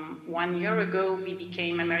 1 year ago, we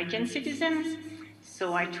became American citizens.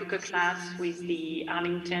 So I took a class with the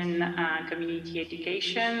Arlington Community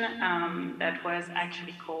Education that was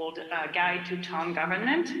actually called Guide to Town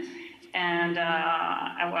Government. And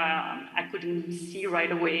I couldn't see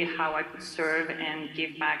right away how I could serve and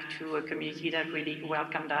give back to a community that really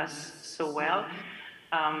welcomed us so well.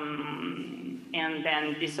 And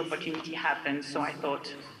then this opportunity happened, so I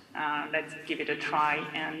thought, let's give it a try,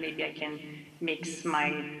 and maybe I can mix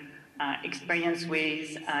my experience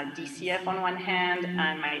with DCF on one hand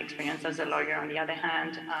and my experience as a lawyer on the other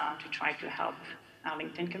hand to try to help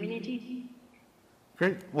Arlington community.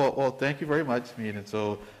 Great. Well, thank you very much. And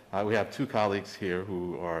so we have two colleagues here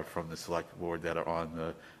who are from the select board that are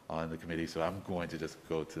on the committee. So I'm going to just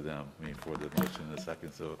go to them. For the motion in a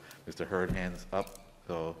second. So Mr. Hurd, hands up.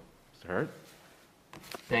 So Mr. Hurd.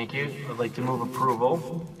 Thank you. I'd like to move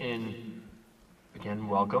approval and again,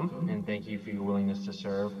 welcome and thank you for your willingness to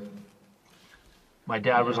serve. My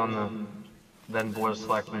dad was on the then Board of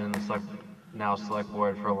Selectmen and the now Select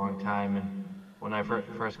Board for a long time. And when I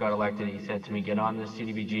first got elected, he said to me, get on the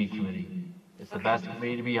CDBG committee. It's the best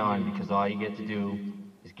committee to be on because all you get to do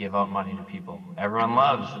is give out money to people. Everyone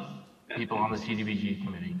loves people on the CDBG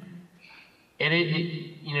committee. And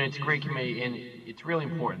it's a great committee, and it's really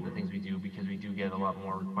important, the things we do, because we do get a lot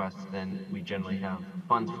more requests than we generally have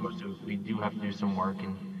funds for. So we do have to do some work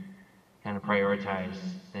and kind of prioritize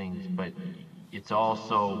things. But it's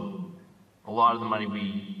also, a lot of the money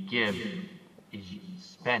we give is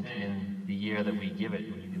spent in the year that we give it.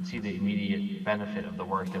 And you can see the immediate benefit of the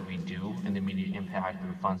work that we do and the immediate impact of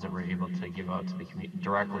the funds that we're able to give out to the community,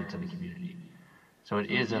 directly to the community. So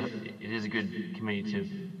it is a good committee to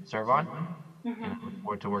serve on. And I look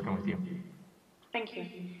forward to working with you. Thank you.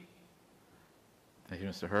 Thank you,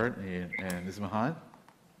 Mr. Hurd. And Ms. Mahan?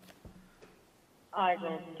 I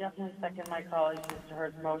will definitely second my colleague, Mr.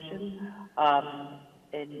 Hurd's motion.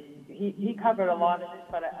 And he covered a lot of it,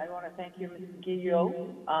 but I want to thank you, Ms. Guillot.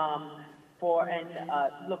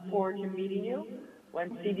 look forward to meeting you.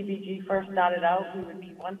 When CDBG first started out, we would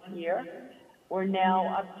meet once a year. We're now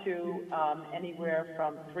up to anywhere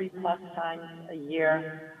from 3+ times a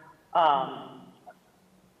year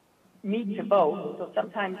meet to vote. So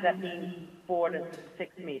sometimes that means 4 to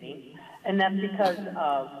 6 meetings. And that's because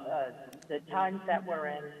of the times that we're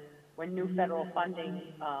in when new federal funding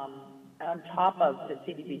on top of the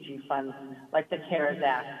CDBG funds, like the CARES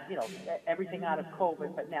Act, you know, everything out of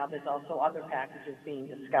COVID, but now there's also other packages being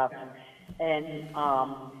discussed. And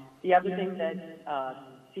the other thing that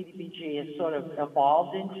CDBG has sort of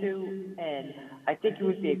evolved into, and I think you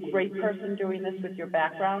would be a great person doing this with your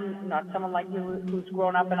background, not someone like me who's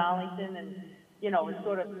grown up in Arlington and, you know, has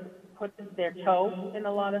sort of put their toe in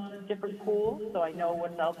a lot of different pools, so I know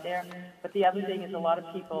what's out there. But the other thing is a lot of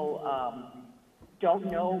people don't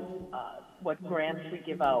know what grants we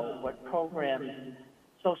give out, what programs,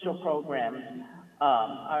 social programs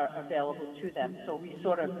are available to them. So we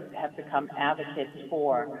sort of have become advocates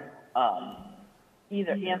for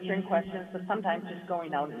either answering questions, but sometimes just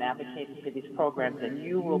going out and advocating for these programs. And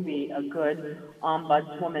you will be a good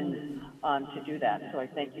ombudswoman to do that. So I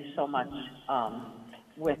thank you so much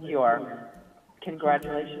with your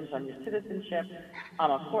congratulations on your citizenship.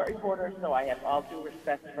 I'm a court reporter, so I have all due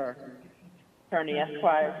respect for Attorney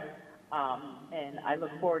Esquire, and I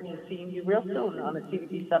look forward to seeing you real soon on the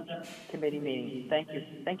CDB subcommittee meeting. Thank you.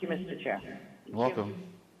 Thank you, Mr. Chair. Welcome.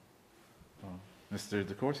 Mr.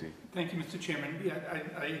 DeCourcy. Thank you, Mr. Chairman. Yeah,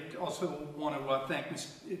 I also want to thank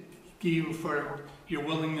Ms. Guillou for your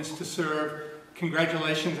willingness to serve.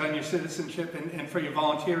 Congratulations on your citizenship and for your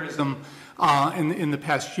volunteerism in the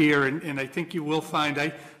past year. And I think you will find,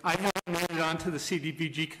 I haven't made it onto the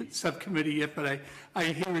CDBG subcommittee yet, but I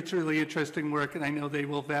hear it's really interesting work, and I know they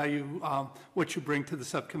will value what you bring to the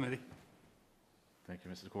subcommittee. Thank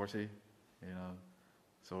you, Mr. DeCourcy.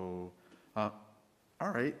 All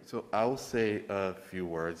right, so I'll say a few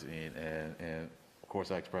words, and of course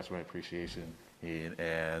I express my appreciation,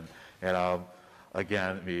 and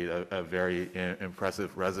again, a very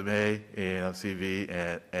impressive resume, CV,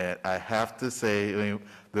 and I have to say,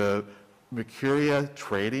 the Mercuria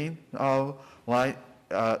trading line,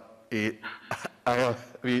 I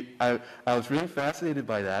was really fascinated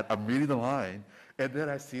by that. I'm reading the line, and then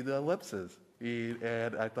I see the ellipses.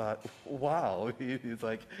 And I thought, wow,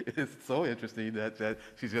 it's so interesting that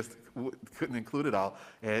she just couldn't include it all.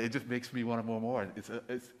 And it just makes me want to know more.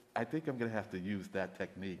 I think I'm going to have to use that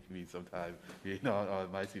technique sometime,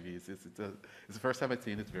 on my CV. It's the first time I've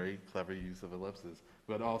seen it's very clever use of ellipses.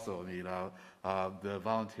 But also, the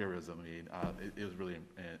volunteerism, it was really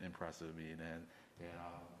impressive, and the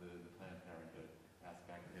Planned Parenthood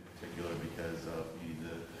aspect in particular, because of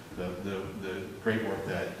the great work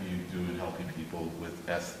that you do in helping people with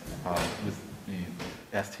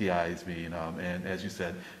STIs, and as you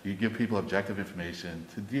said, you give people objective information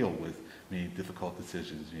to deal with difficult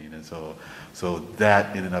decisions, and so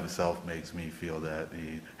that in and of itself makes me feel that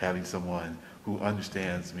having someone who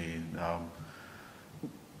understands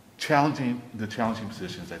challenging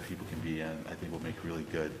positions that people can be in, I think will make a really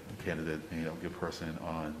good candidate, good person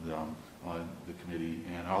on the committee.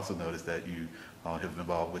 And I also noticed that you have been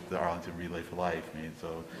involved with the Arlington Relay for Life,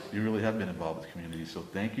 so you really have been involved with the community. So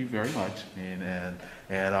thank you very much, and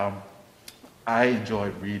I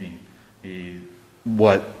enjoy reading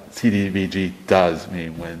what CDBG does,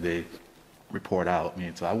 when they report out.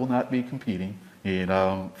 So I will not be competing,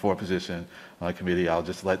 for a position on a committee. I'll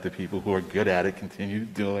just let the people who are good at it continue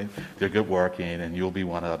doing their good work, and you'll be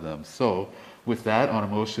one of them. So with that, on a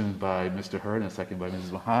motion by Mr. Hurd and a second by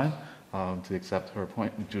Mrs. Mahan, to accept her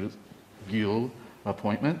appointment, Judith Gill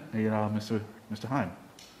appointment, Mr. Heim.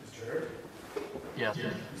 Mr. Hurd? Yes.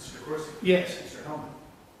 Mr. DeCourcy? Yes. Mr. Hellman?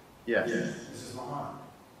 Yes. Mrs. Mahan?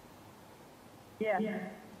 Yeah.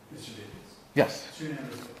 Mr. Davis? Yes. It's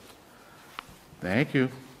unanimous vote. Thank you.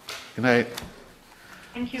 Good night.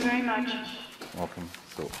 Thank you very much. Welcome.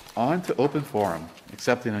 So on to open forum.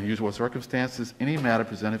 Except in unusual circumstances, any matter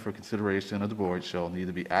presented for consideration of the board shall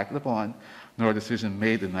neither be acted upon nor a decision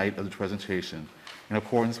made the night of the presentation. In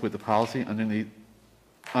accordance with the policy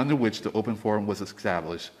under which the open forum was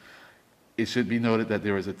established, it should be noted that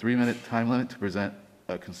there is a 3-minute time limit to present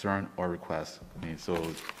a concern or request. So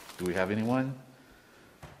do we have anyone?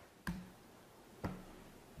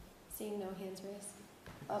 Seeing no hands raised.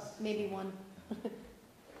 Maybe one.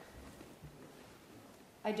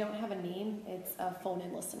 I don't have a name. It's a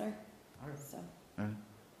phone-in listener. So.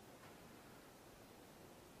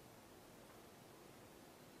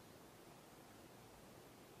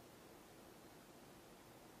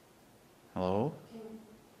 Hello?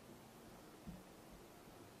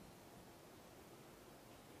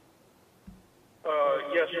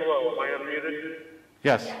 muted?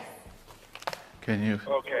 Yes. Can you?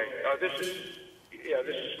 Okay, this is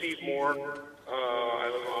Steve Moore. I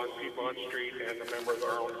live on Piedmont Street and a member of the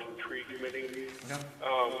Arlington Tree Committee.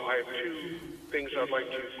 I have two things I'd like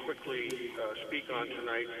to quickly speak on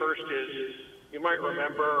tonight. First is, you might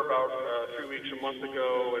remember about 3 weeks, a month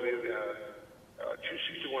ago, and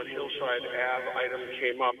 261 Hillside Ave item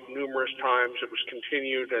came up numerous times. It was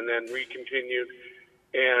continued and then recontinued.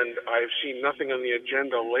 And I've seen nothing on the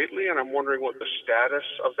agenda lately, and I'm wondering what the status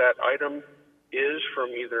of that item is from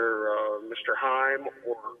either Mr. Heim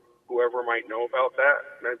or whoever might know about that.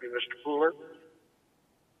 Maybe Mr. Pooler?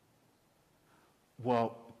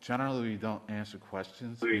 Well, generally we don't answer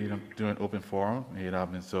questions. We don't do an open forum,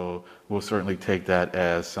 and so we'll certainly take that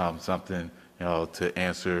as something to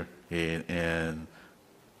answer in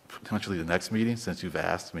potentially the next meeting, since you've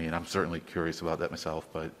asked me, and I'm certainly curious about that myself.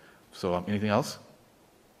 But so anything else?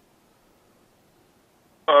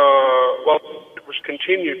 Well, it was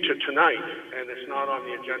continued to tonight, and it's not on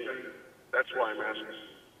the agenda. That's why I'm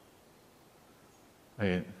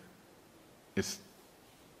asking. It's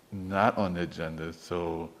not on the agenda,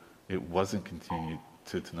 so it wasn't continued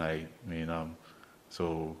to tonight.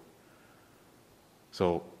 Oh,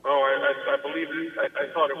 I believe it. I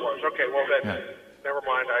thought it was. Okay, well then, never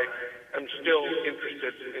mind. I'm still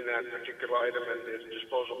interested in that particular item and its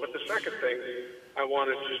disposal. But the second thing I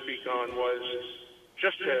wanted to speak on was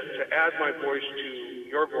just to add my voice to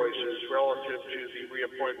your voices relative to the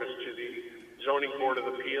reappointment to the Zoning Board of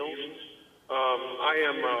Appeals. I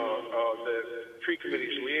am the Tree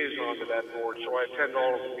Committee's liaison to that board, so I attend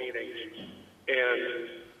all of the meetings.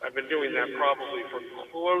 And I've been doing that probably for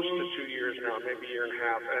close to 2 years now, maybe a year and a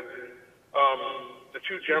half. And the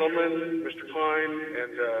two gentlemen, Mr. Klein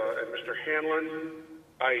and Mr. Hanlon,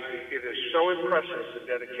 it is so impressive, the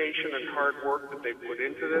dedication and hard work that they put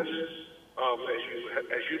into this.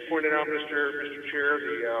 As you pointed out, Mr. Chair,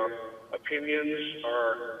 the opinions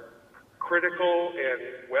are critical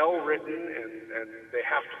and well written, and they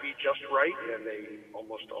have to be just right, and they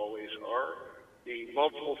almost always are. The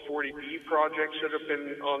multiple 40B projects that have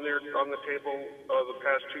been on the table the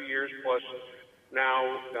past 2 years, plus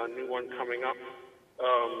now a new one coming up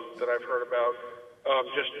that I've heard about.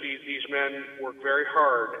 Just these men work very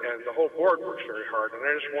hard, and the whole board works very hard. And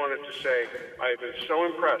I just wanted to say I've been so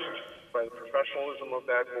impressed by the professionalism of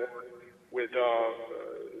that board with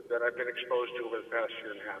that I've been exposed to over the past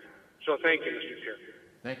year and a half. So thank you, Mr. Chair.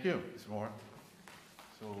 Thank you, Mr. Moore.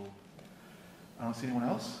 So I don't see anyone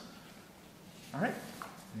else. All right.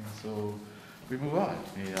 And so we move on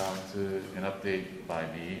to an update by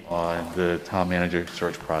me on the town manager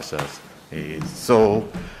search process. So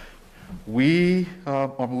we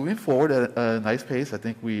are moving forward at a nice pace. I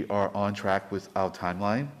think we are on track with our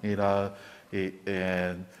timeline.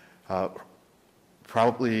 And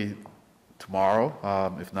probably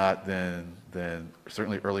tomorrow, if not, then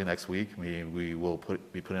certainly early next week, we will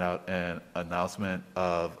be putting out an announcement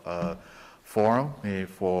of a forum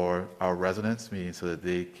for our residents, so that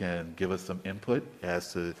they can give us some input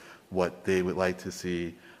as to what they would like to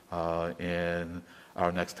see in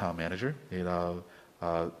our next town manager.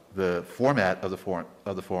 The format of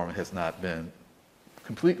the forum has not been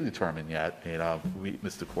completely determined yet.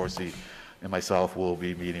 Mr. Corsi and myself will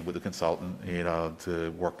be meeting with the consultant,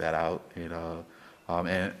 to work that out.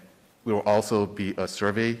 And there will also be a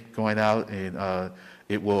survey going out, and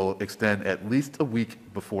it will extend at least a week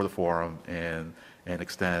before the forum and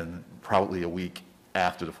extend probably a week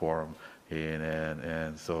after the forum.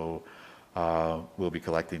 And so we'll be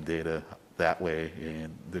collecting data that way.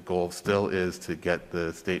 And the goal still is to get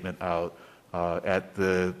the statement out at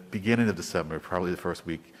the beginning of December, probably the first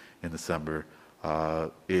week in December.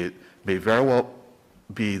 It may very well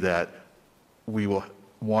be that we will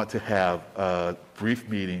want to have a brief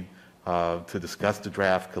meeting to discuss the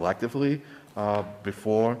draft collectively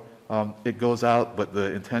before it goes out, but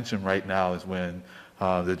the intention right now is when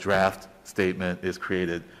the draft statement is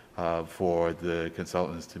created for the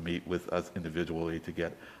consultants to meet with us individually to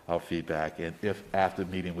get our feedback. And if after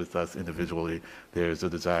meeting with us individually there's a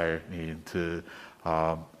desire to,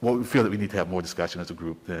 we feel that we need to have more discussion as a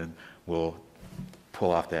group, then we'll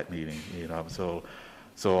pull off that meeting. So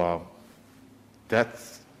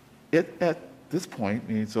that's it at this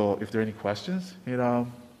point. So if there are any questions,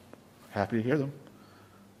 happy to hear them.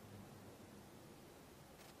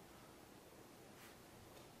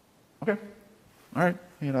 Okay. All right.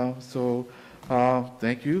 So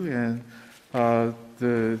thank you. And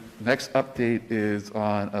the next update is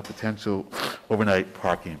on a potential overnight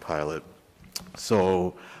parking pilot.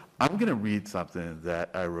 So I'm going to read something that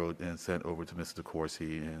I wrote and sent over to Mr.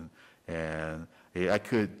 Corsi, and I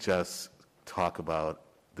could just talk about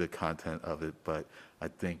the content of it, but I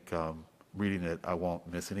think reading it, I won't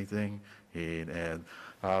miss anything. And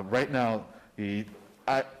right now,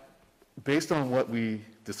 based on what we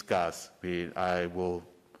discussed, I will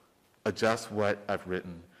adjust what I've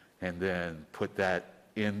written and then put that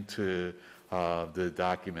into the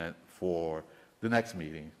document for the next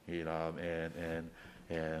meeting, and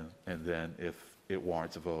then if it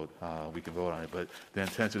warrants a vote, we can vote on it. But the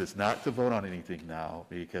intention is not to vote on anything now,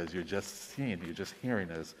 because you're just hearing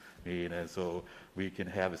this, and so we can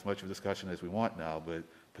have as much of a discussion as we want now, but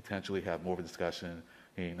potentially have more of a discussion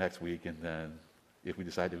next week, and then if we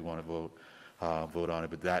decide that we want to vote on it.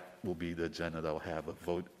 But that will be the agenda that will have a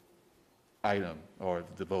vote item, or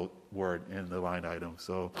the vote word in the line item.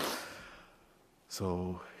 So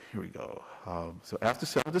here we go. So after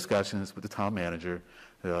several discussions with the town manager,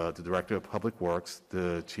 the director of public works,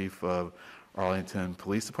 the chief of Arlington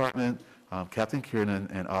Police Department, Captain Kiernan,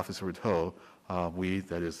 and Officer Rateau, we,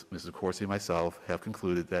 that is Mrs. Corsi and myself, have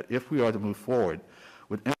concluded that if we are to move forward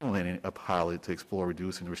with implementing a pilot to explore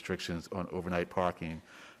reducing restrictions on overnight parking,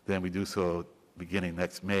 then we do so beginning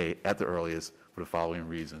next May at the earliest, for the following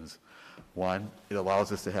reasons. One, it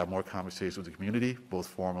allows us to have more conversations with the community, both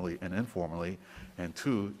formally and informally. And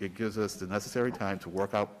two, it gives us the necessary time to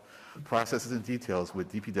work out processes and details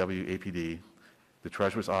with DPW, APD, the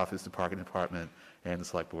Treasurer's Office, the Parking Department, and the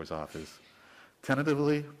Select Board's office.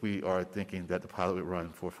 Tentatively, we are thinking that the pilot would run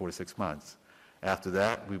for 4 to 6 months. After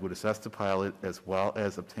that, we would assess the pilot as well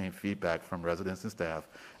as obtain feedback from residents and staff,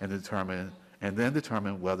 and then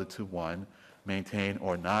determine whether to, one, maintain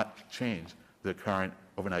or not change the current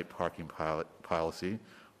overnight parking policy,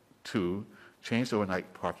 two, change the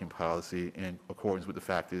overnight parking policy in accordance with the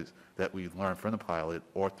factors that we learned from the pilot,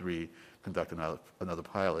 or three, conduct another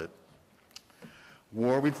pilot.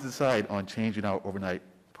 Were we to decide on changing our overnight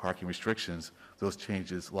parking restrictions, those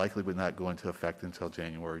changes likely would not go into effect until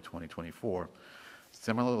January 2024.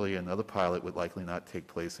 Similarly, another pilot would likely not take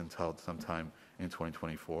place until sometime in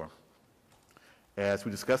 2024. As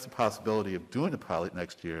we discuss the possibility of doing the pilot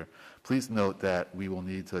next year, please note that we will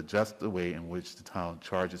need to adjust the way in which the town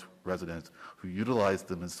charges residents who utilize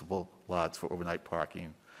the municipal lots for overnight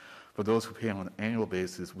parking. For those who pay on an annual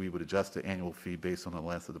basis, we would adjust the annual fee based on the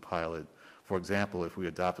length of the pilot. For example, if we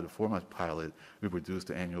adopted a 4-month pilot, we would reduce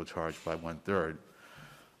the annual charge by 1/3.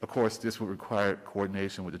 Of course, this would require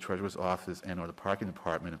coordination with the Treasurer's Office and/or the Parking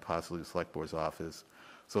Department, and possibly the Select Board's office.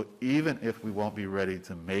 So even if we won't be ready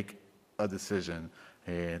to make a decision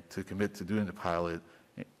and to commit to doing the pilot,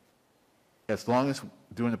 as long as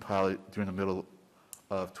doing the pilot during the middle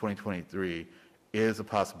of 2023 is a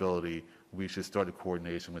possibility, we should start a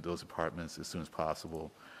coordination with those departments as soon as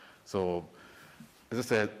possible. So, as I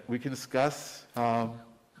said, we can discuss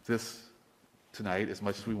this tonight as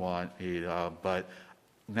much as we want, but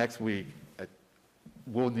next week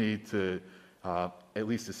we'll need to at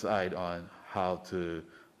least decide on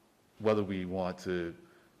whether we want to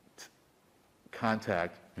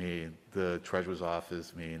contact the Treasurer's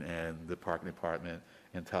Office and the Parking Department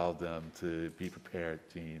and tell them to be prepared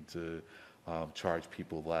to charge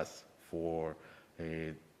people less for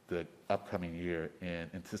the upcoming year, in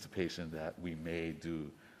anticipation that we may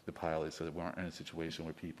do the pilot, so that we aren't in a situation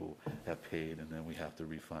where people have paid and then we have to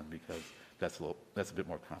refund, because that's a bit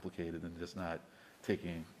more complicated than just not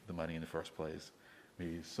taking the money in the first place.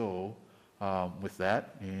 So with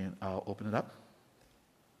that, and I'll open it up.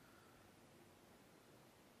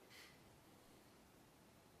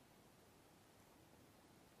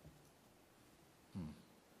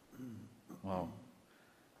 Well,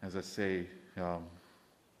 as I say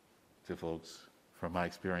to folks, from my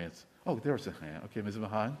experience, oh, there's a hand. Okay, Ms.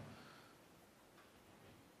 Mahan.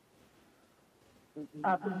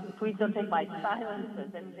 Please don't take my silence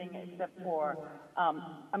as anything except for,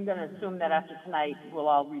 I'm going to assume that after tonight, we'll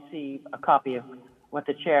all receive a copy of what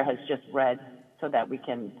the chair has just read, so that we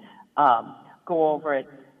can go over it.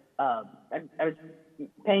 I was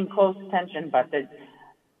paying close attention, but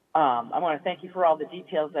I want to thank you for all the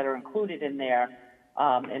details that are included in there,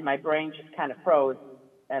 and my brain just kind of froze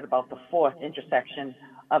at about the 4th intersection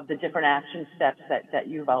of the different action steps that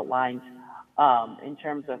you've outlined in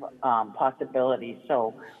terms of possibilities.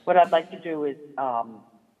 So what I'd like to do is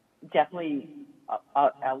definitely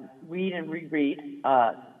I'll read and reread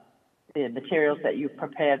the materials that you've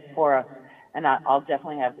prepared for us, and I'll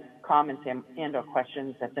definitely have comments and or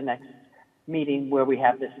questions at the next meeting where we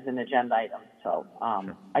have this as an agenda item. So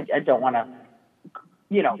I don't want to,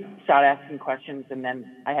 start asking questions and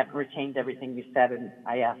then I haven't retained everything you said, and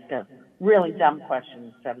I ask a really dumb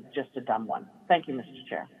question instead of just a dumb one. Thank you, Mr.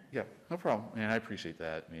 Chair. Yeah, no problem, and I appreciate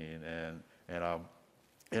that. And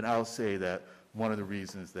I'll say that one of the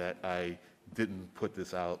reasons that I didn't put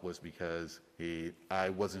this out was because I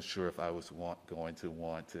wasn't sure if I was going to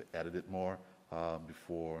want to edit it more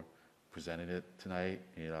before presenting it tonight,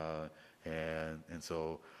 and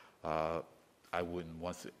so I wouldn't,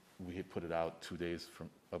 once we had put it out 2 days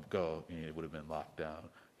ago, it would have been locked down,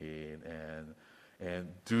 and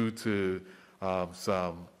due to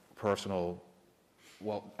some personal,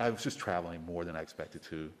 well, I was just traveling more than I expected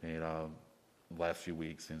to, last few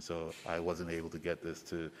weeks, and so I wasn't able to get this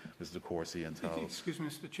to Mr. Corsi until. Excuse me,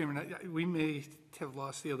 Mr. Chairman, we may have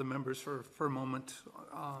lost the other members for a moment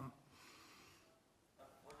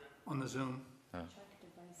on the Zoom. Check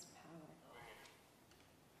device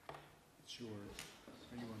power. It's yours.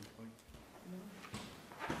 Are you on point? No.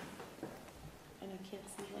 And I can't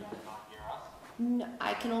see what no,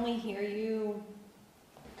 I can only hear you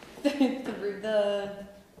through the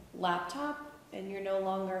laptop, and you're no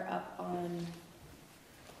longer up on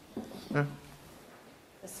Yeah.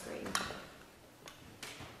 the screen.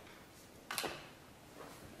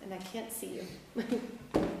 And I can't see you.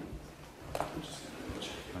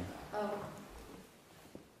 Oh.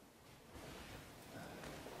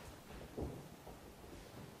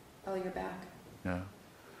 Oh, you're back. Yeah.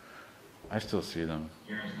 I still see them.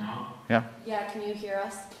 Hear us now? Yeah. Yeah, can you hear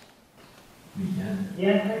us?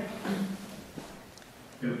 Yeah.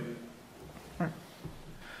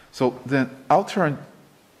 So then I'll turn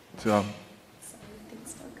to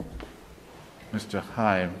Mr.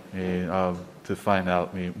 Heim to find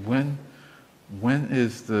out when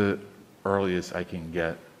is the earliest I can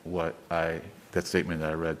get that statement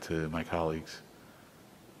that I read to my colleagues.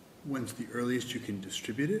 When's the earliest you can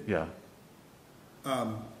distribute it? Yeah.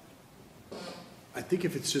 I think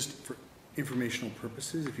if it's just for informational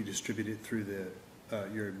purposes, if you distribute it through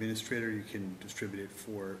your administrator, you can distribute it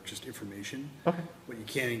for just information. Okay. What you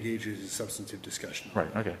can't engage in is a substantive discussion.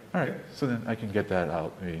 Right. Okay. All right. So then I can get that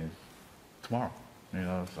out tomorrow.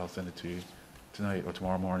 I'll send it to you tonight or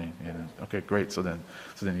tomorrow morning. And okay, great. So then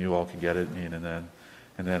you all can get it, and then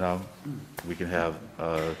we can have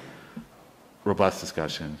a robust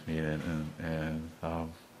discussion.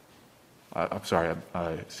 I'm sorry.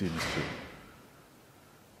 I see Mr.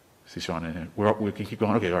 See Sean in here. We can keep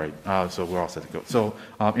going. Okay, all right. So we're all set to go. So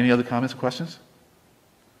any other comments or questions?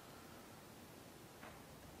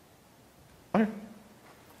 Okay.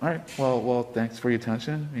 All right. Well, thanks for your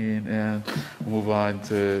attention. And we'll move on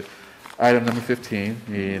to item number 15.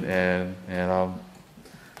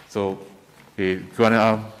 So we're going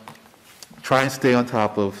to try and stay on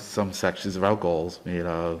top of some sections of our goals.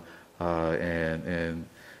 And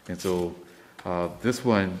so this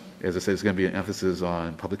one, as I said, is going to be an emphasis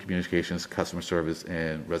on public communications, customer service,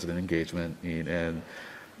 and resident engagement. And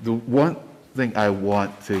the one thing I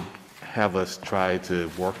want to have us try to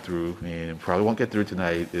work through, and probably won't get through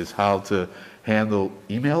tonight, is how to handle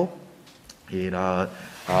email.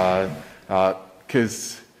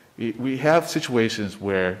 Because we have situations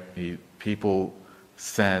where people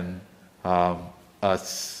send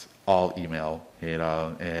us all email.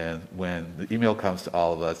 And when the email comes to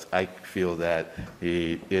all of us, I feel that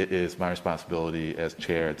it is my responsibility as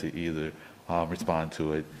chair to either respond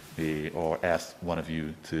to it or ask one of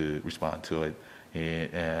you to respond to it.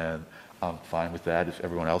 And I'm fine with that if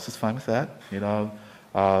everyone else is fine with that.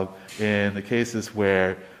 In the cases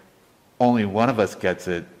where only one of us gets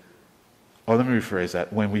it, or let me rephrase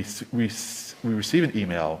that, when we receive an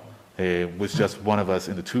email with just one of us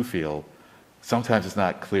in the to field, sometimes it's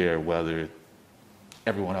not clear whether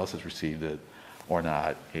everyone else has received it or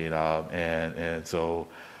not, and so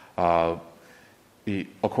of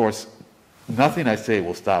course nothing I say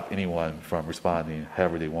will stop anyone from responding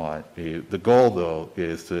however they want. The goal though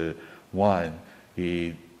is to, one,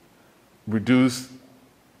 reduce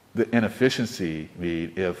the inefficiency.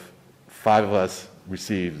 If 5 of us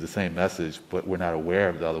receive the same message but we're not aware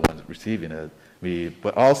of the other ones receiving it,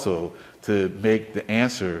 but also to make the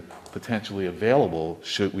answer potentially available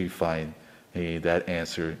should we find that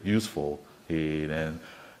answer useful. And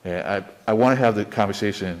I want to have the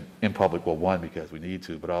conversation in public, well, one, because we need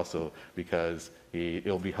to, but also because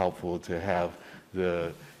it'll be helpful to have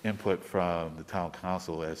the input from the town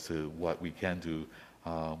council as to what we can do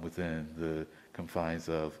within the confines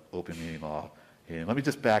of open meeting law. And let me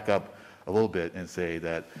just back up a little bit and say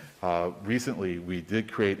that recently we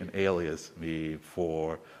did create an alias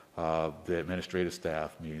for the administrative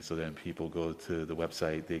staff, so then people go to the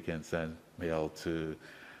website, they can send mail to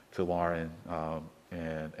Lauren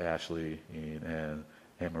and Ashley and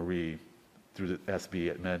Marie through the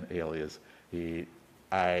SB admin alias.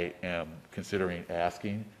 I am considering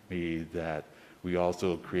asking that we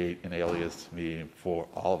also create an alias for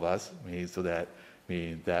all of us, so that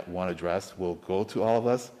that one address will go to all of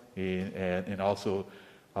us, and also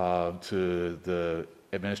to the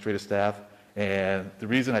administrative staff. And the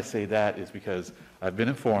reason I say that is because I've been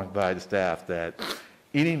informed by the staff that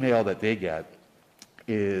any mail that they get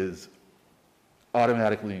is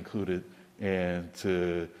automatically included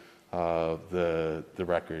into the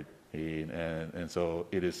record, and so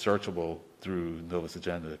it is searchable through Novus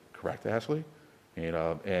Agenda. Correct, Ashley?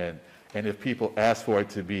 And if people ask for it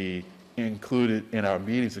to be included in our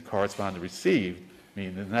meetings that correspond to received,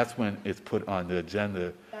 then that's when it's put on the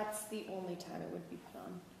agenda. That's the only time it would be put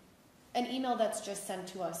on. An email that's just sent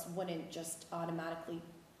to us wouldn't just automatically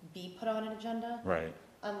be put on an agenda. Right.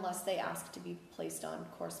 Unless they ask to be placed on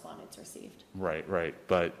correspondence received. Right.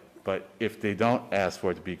 But if they don't ask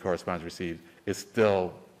for it to be correspondence received, it's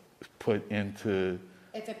still put into.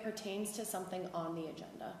 If it pertains to something on the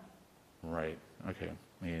agenda. Right. Okay.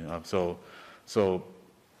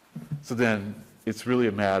 So then it's really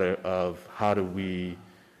a matter of how do we.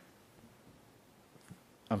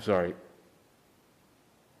 I'm sorry.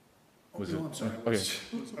 Was it? No, I'm sorry. Okay.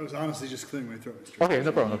 I was honestly just clearing my throat. Okay,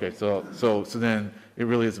 no problem. Okay, so then it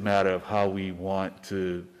really is a matter of how we want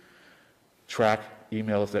to track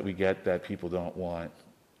emails that we get that people don't want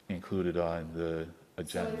included on the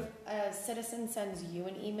agenda. So if a citizen sends you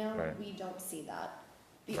an email, Right. we don't see that.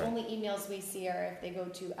 The Right. only emails we see are if they go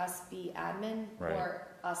to SB admin Right. or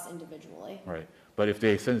us individually. Right, but if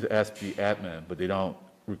they send it to SB admin, but they don't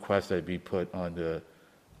request that it be put on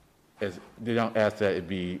they don't ask that it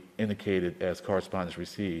be indicated as correspondence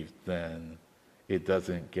received, then it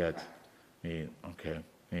doesn't get, okay.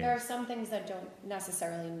 There are some things that don't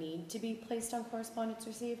necessarily need to be placed on correspondence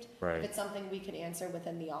received. Right. If it's something we can answer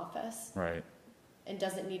within the office. Right, And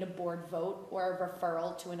doesn't need a board vote or a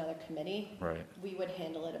referral to another committee. right, We would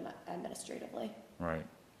handle it administratively. right.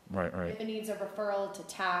 If it needs a referral to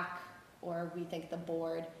TAC, or we think the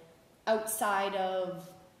board, outside of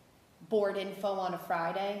board info on a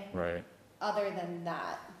Friday. Right. Other than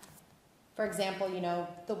that, for example,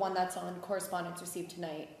 the one that's on correspondence received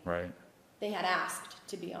tonight, Right, they had asked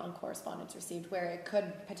to be on correspondence received, where it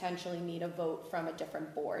could potentially need a vote from a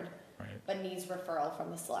different board, right, but needs referral from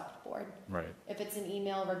the select board. right, If it's an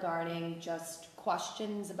email regarding just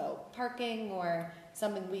questions about parking or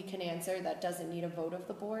something we can answer that doesn't need a vote of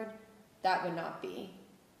the board,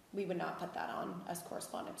 we would not put that on as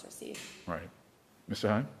correspondence received. right. Mr.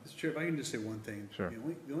 Heim? Mr. Chair, if I can just say one thing. Sure.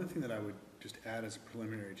 The only thing that I would just add as a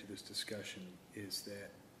preliminary to this discussion is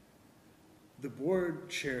that the board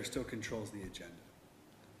chair still controls the agenda.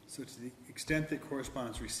 So to the extent that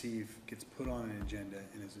correspondence received gets put on an agenda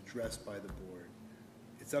and is addressed by the board,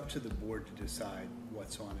 it's up to the board to decide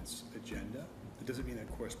what's on its agenda. It doesn't mean that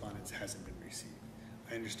correspondence hasn't been received.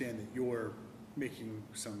 I understand that you're making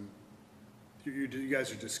you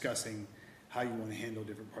guys are discussing how you want to handle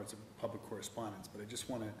different parts of public correspondence, but I just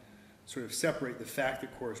want to sort of separate the fact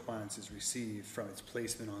that correspondence is received from its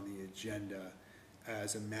placement on the agenda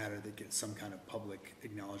as a matter that gets some kind of public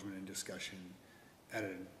acknowledgement and discussion at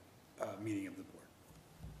a meeting of the board.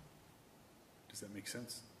 Does that make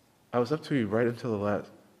sense? I was up to you right until the last,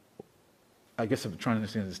 I guess I'm trying to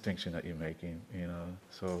understand the distinction that you're making,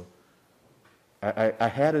 so I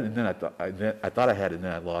had it and then I thought I had it and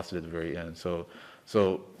then I lost it at the very end, so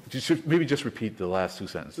maybe just repeat the last two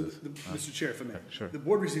sentences. Mr. Chair, if I may. Sure. The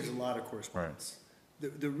board receives a lot of correspondence.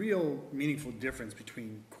 Right. The real meaningful difference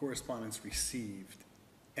between correspondence received,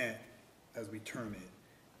 as we term it,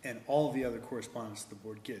 and all of the other correspondence the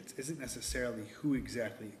board gets isn't necessarily who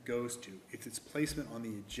exactly it goes to. It's its placement on the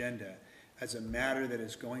agenda as a matter that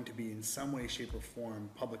is going to be in some way, shape, or form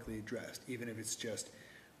publicly addressed, even if it's just,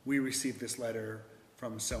 we received this letter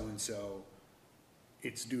from so-and-so,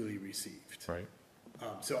 it's duly received. Right.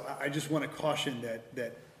 So I just want to caution that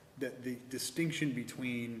the distinction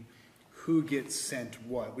between who gets sent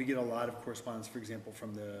what. We get a lot of correspondence, for example,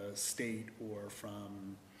 from the state or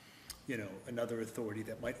from, another authority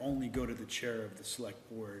that might only go to the chair of the select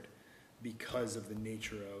board because of the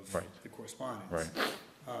nature of the correspondence.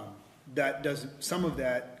 Right. Some of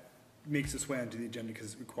that makes its way onto the agenda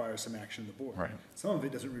because it requires some action of the board. Right. Some of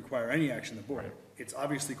it doesn't require any action of the board. Right. It's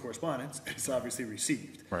obviously correspondence, and it's obviously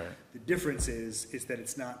received. Right. The difference is that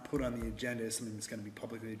it's not put on the agenda as something that's going to be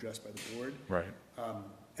publicly addressed by the board. Right.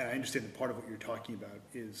 And I understand that part of what you're talking about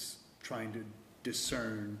is trying to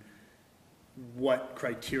discern what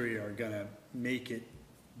criteria are going to make it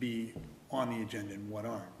be on the agenda and what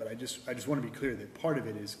aren't. But I just want to be clear that part of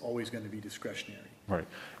it is always going to be discretionary. Right.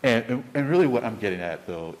 And really what I'm getting at,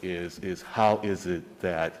 though, is how is it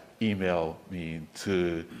that email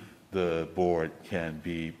to the board can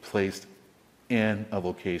be placed in a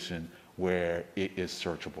location where it is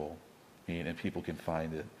searchable, and people can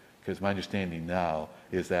find it. Because my understanding now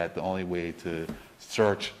is that the only way to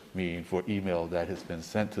search me for email that has been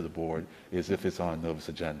sent to the board is if it's on Nova's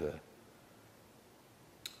agenda.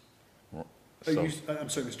 I'm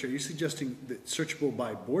sorry, Mr. Chair, are you suggesting that searchable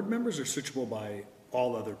by board members or searchable by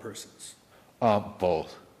all other persons?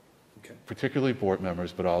 Both. Okay. Particularly board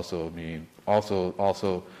members, but also,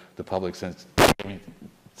 also the public, since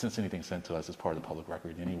anything sent to us is part of the public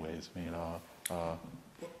record anyways,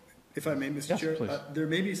 If I may, Mr. Yes, Chair, please. there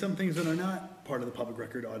may be some things that are not part of the public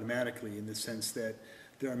record automatically, in the sense that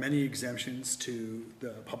there are many exemptions to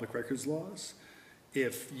the public records laws.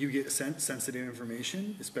 If you get sent sensitive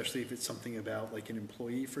information, especially if it's something about like an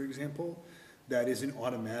employee, for example, that isn't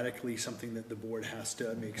automatically something that the board has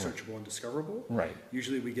to make searchable and discoverable. Right.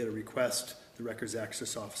 Usually we get a request, the records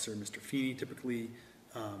access officer, Mr. Feeney, typically,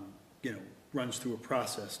 runs through a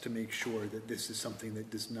process to make sure that this is something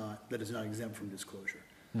that is not exempt from disclosure.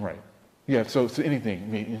 Right. Yeah, so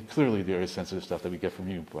anything, clearly there is sensitive stuff that we get from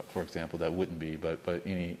you, for example, that wouldn't be, but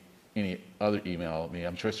any other email,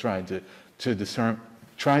 I'm just trying to discern,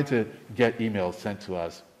 trying to get emails sent to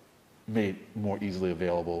us made more easily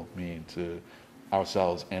available, to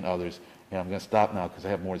ourselves and others. And I'm going to stop now because I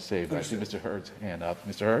have more to say, but I see Mr. Hurd's hand up.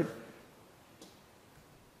 Mr. Hurd?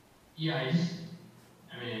 Yeah, I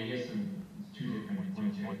guess it's two different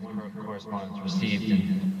points. One, correspondence received,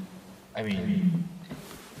 and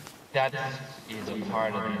that is a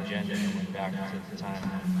part of the agenda that went back to the time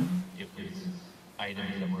when it was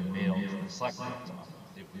items that were mailed to the select board's office.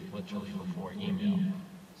 It was literally before email.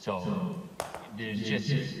 So there's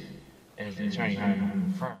just, as Attorney Hyman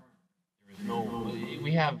confirmed,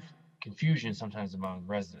 we have confusion sometimes among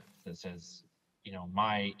residents that says,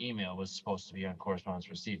 my email was supposed to be on correspondence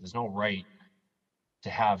received. There's no right to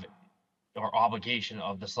have or obligation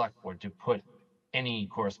of the select board to put any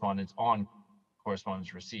correspondence on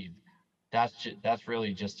correspondence received. That's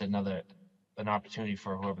really just an opportunity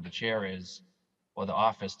for whoever the chair is or the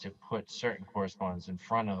office to put certain correspondence in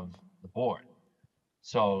front of the board.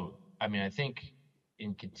 So, I think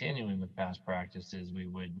in continuing with past practices, we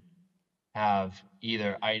would have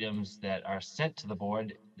either items that are sent to the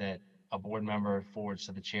board that a board member forwards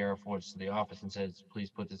to the chair, forwards to the office and says, please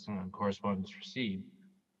put this on correspondence received,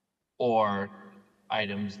 or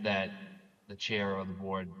items that the chair or the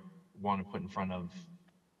board want to put in front of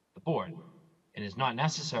the board. It is not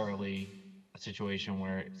necessarily a situation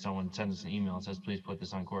where someone sends us an email and says, please put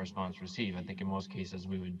this on correspondence received. I think in most cases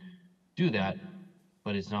we would do that,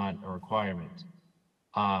 but it's not a requirement.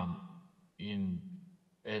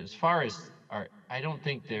 As far as I don't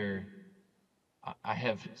think I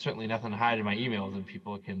have certainly nothing to hide in my emails, and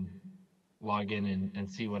people can log in and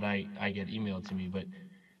see what I get emailed to me. But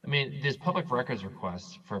there's public records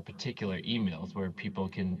requests for particular emails where people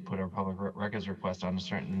can put a public records request on a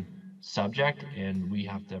certain subject, and we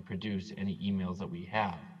have to produce any emails that we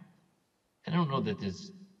have. I don't know that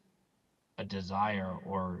there's a desire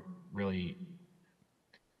or really,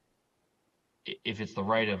 if it's the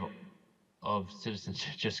right of citizens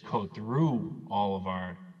to just go through all of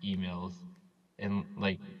our emails. And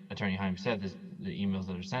like Attorney Heim said, there's the emails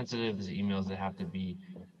that are sensitive, there's emails that have to be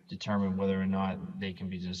determined whether or not they can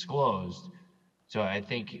be disclosed. So I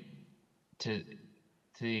think to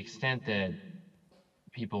the extent that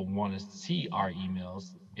people want to see our emails,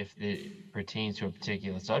 if it pertains to a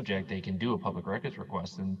particular subject, they can do a public records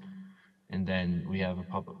request, and then we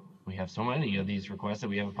have so many of these requests that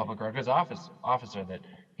we have a public records officer that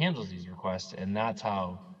handles these requests, and that's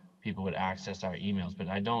how people would access our emails. But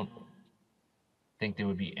I don't think there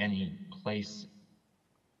would be any place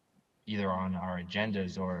either on our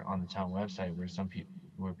agendas or on the town website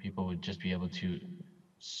where people would just be able to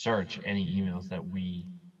search any emails that we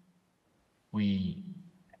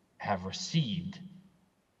have received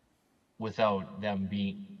without them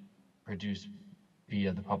being produced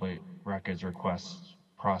via the public records request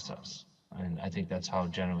process. And I think that's how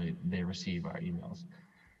generally they receive our emails.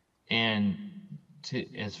 And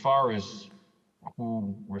as far as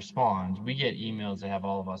who responds, we get emails that have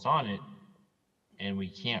all of us on it, and we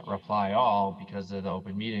can't reply all because of the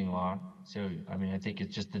open meeting law. So, I think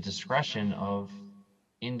it's just the discretion of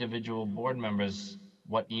individual board members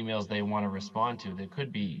what emails they want to respond to. There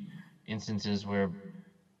could be instances where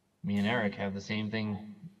me and Eric have the same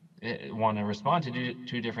thing, want to respond to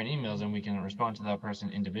two different emails, and we can respond to that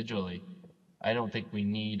person individually. I don't think we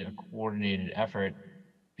need a coordinated effort,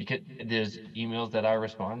 because there's emails that I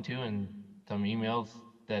respond to and some emails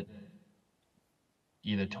that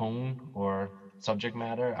either tone or subject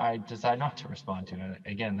matter I decide not to respond to. And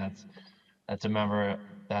again, that's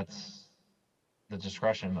the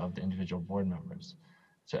discretion of the individual board members.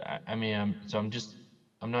 So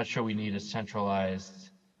I'm not sure we need a centralized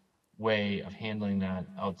way of handling that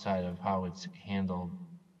outside of how it's handled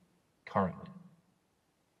currently.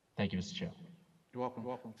 Thank you, Mr. Chair. You're welcome.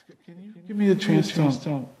 Can you give me a chance to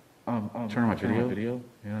turn on my video?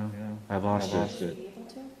 Yeah, I lost it.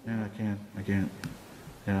 Yeah, I can't.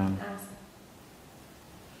 Yeah.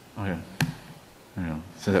 Okay.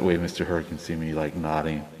 So that way Mr. Hurd can see me like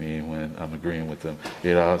nodding me when I'm agreeing with him.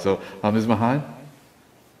 So Ms. Mahan?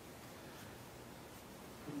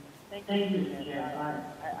 Thank you, Chair.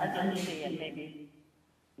 I didn't see it. Maybe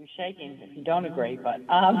you're shaking if you don't agree, but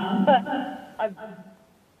I'm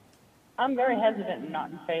very hesitant and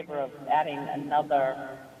not in favor of adding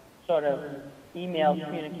another sort of email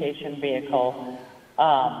communication vehicle.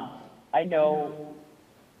 I know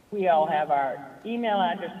we all have our email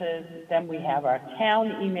addresses, then we have our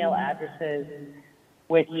town email addresses,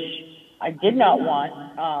 which I did not want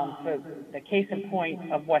for the case in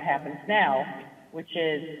point of what happens now, which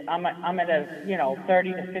is I'm at a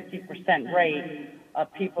 30 to 50% rate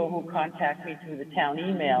of people who contact me through the town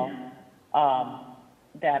email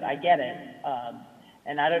that I get it.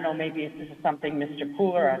 And I don't know, maybe if this is something Mr.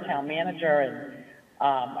 Pooler, our town manager, and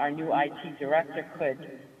our new IT director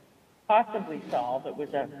could possibly solve. It was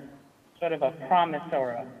a sort of a promise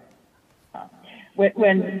or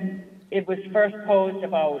when it was first posed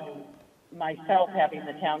about myself having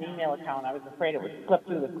the town email account, I was afraid it would slip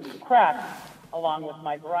through the cracks along with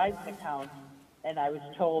my Verizon account, and I was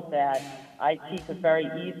told that IT could very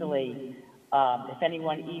easily, if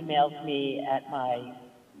anyone emails me at my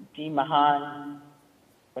dmahan,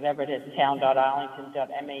 whatever it is,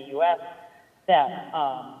 town.arlington.maus, that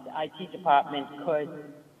the IT department could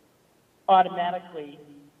automatically,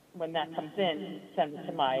 when that comes in, send it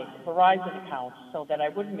to my Verizon account so that I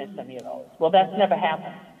wouldn't miss any of those. Well, that's never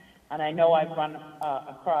happened. And I know I've run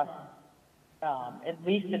across at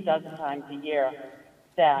least a dozen times a year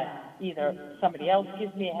that either somebody else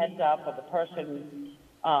gives me a heads up, or the person,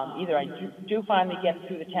 either I do finally get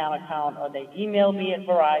through the town account, or they email me at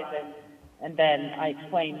Verizon, and then I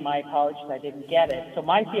explain my apologies, I didn't get it. So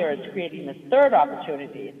my fear is creating this third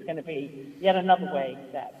opportunity. It's going to be yet another way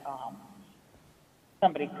that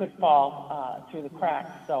somebody could fall through the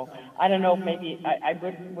cracks. So I don't know, maybe I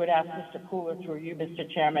would ask Mr. Pooler through you, Mr.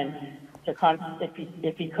 Chairman, to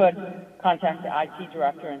if he could contact the IT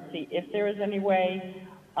director and see if there is any way,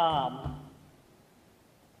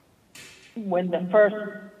 when the first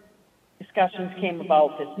discussions came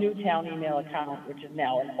about this new town email account, which is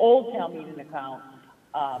now an old town meeting account,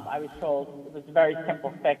 I was told it was a very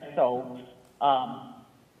simple fix, so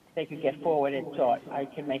they could get forwarded so I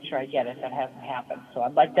can make sure I get it. That hasn't happened. So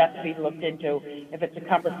I'd like that to be looked into. If it's a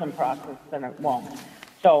cumbersome process, then it won't.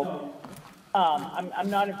 So I'm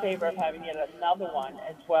not in favor of having yet another one,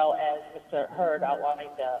 as well as Mr. Hurd outlined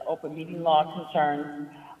the open meeting law concerns.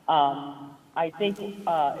 I think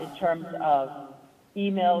in terms of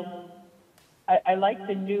emails, I like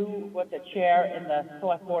the new, what the chair in the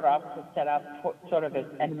select board office has set up, sort of an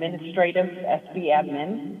administrative SB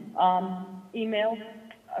admin email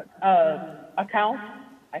account.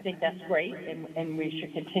 I think that's great, and we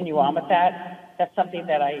should continue on with that. That's something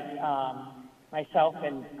that I, myself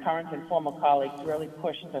and current and former colleagues really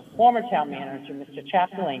pushed the former town manager, Mr.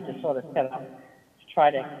 Chapdelaine, to sort of set up, to try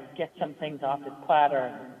to get some things off his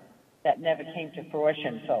platter that never came to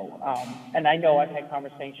fruition. So, and I know I've had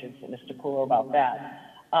conversations with Mr. Pooler about that.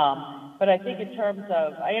 But I think in terms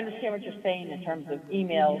of, I understand what you're saying in terms of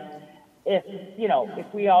emails.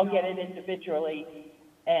 If we all get it individually,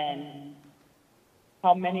 and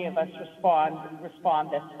how many of us respond,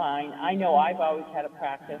 that's fine. I know I've always had a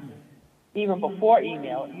practice, even before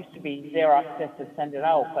email, it used to be Xerox this and send it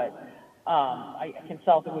out, but I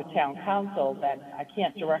consulted with town council that I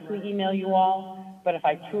can't directly email you all, but if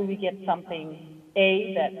I truly get something,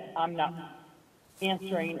 A, that I'm not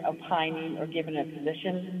answering, opining, or giving a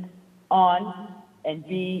position on, and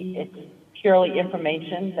B, it's purely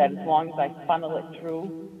information that as long as I funnel it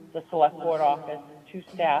through the select board office to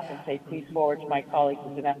staff and say, please forward to my colleagues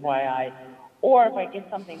as an FYI, or if I get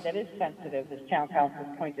something that is sensitive, as town council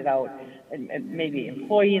has pointed out, and maybe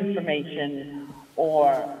employee information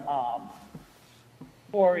or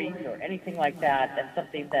quarries or anything like that, that's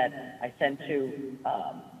something that I send to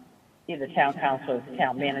either town council or the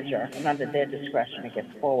town manager, and under their discretion it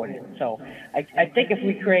gets forwarded. So I think if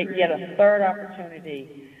we create yet a third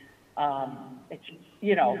opportunity, it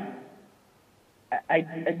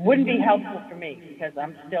wouldn't be helpful for me because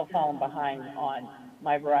I'm still falling behind on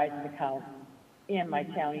my Verizon account and my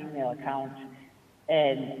town email account.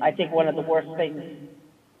 And I think one of the worst things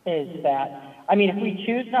is that, if we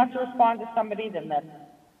choose not to respond to somebody, then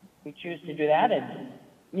we choose to do that, and,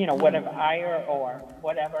 whatever ire or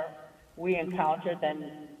whatever we encounter,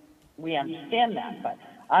 then we understand that, but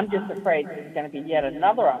I'm just afraid there's gonna be yet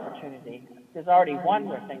another opportunity. There's already one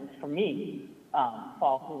where things, for me,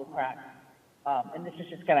 fall through the cracks. And this is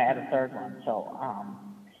just gonna add a third one, so,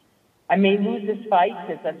 I may lose this fight,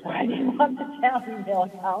 because that's why I didn't want the town email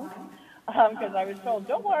account. Because I was told,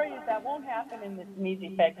 don't worry, that won't happen and it's an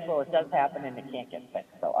easy fix. Well, it does happen and it can't get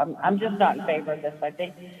fixed. So I'm just not in favor of this. I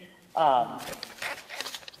think,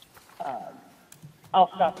 I'll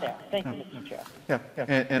stop there. Thank you, Mr. Chair. Yeah,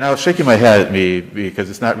 and I was shaking my head at me because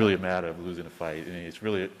it's not really a matter of losing a fight. I mean, it's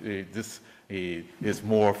really, this is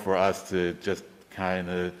more for us to just kind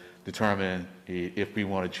of determine if we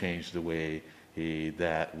want to change the way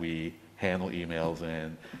that we handle emails,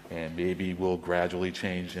 and maybe we'll gradually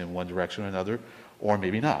change in one direction or another, or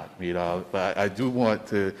maybe not. You know, but I do want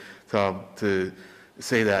to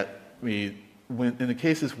say that when in the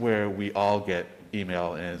cases where we all get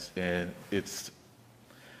email and it's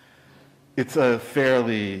a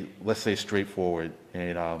fairly, let's say, straightforward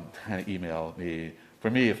and kind of email. For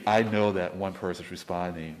me, if I know that one person's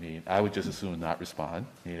responding, I would just assume not respond,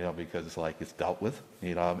 because it's like it's dealt with,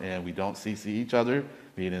 and we don't CC each other,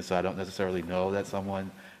 so I don't necessarily know that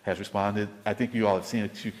someone has responded. I think you all have seen a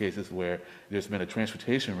few cases where there's been a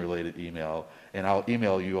transportation-related email, and I'll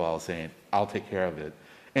email you all saying, I'll take care of it.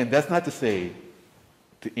 And that's not to say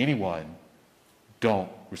to anyone, don't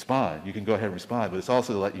respond. You can go ahead and respond, but it's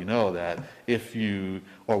also to let you know that if you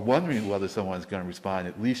are wondering whether someone's going to respond,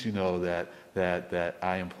 at least you know that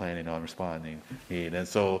I am planning on responding. And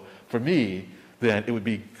so for me, then it would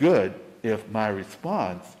be good if my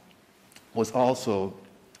response was also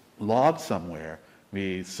logged somewhere,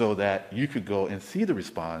 so that you could go and see the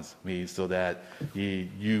response, so that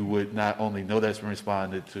you would not only know that it's been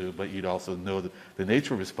responded to, but you'd also know the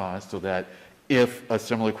nature of response, so that if a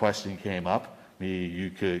similar question came up, you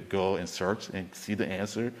could go and search and see the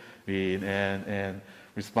answer, and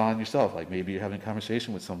respond yourself. Like maybe you're having a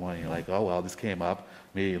conversation with someone, and you're like, oh, well, this came up.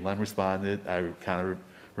 Maybe Len responded. I kind of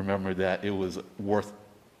remember that it was it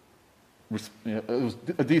was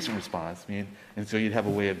a decent response. And so you'd have a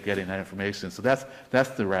way of getting that information. So that's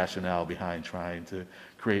the rationale behind trying to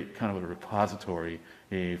create kind of a repository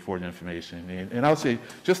for the information. And I would say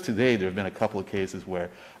just today there have been a couple of cases where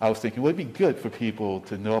I was thinking, well, it'd be good for people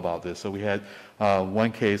to know about this. So we had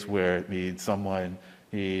one case where someone,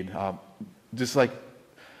 just like,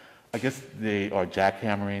 I guess they are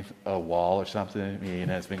jackhammering a wall or something, and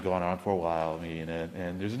it's been going on for a while,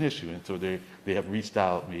 and there's an issue. And so they have reached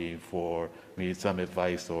out for some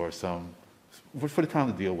advice or for the town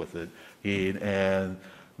to deal with it. And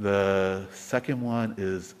the second one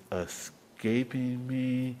is escaping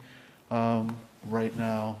me right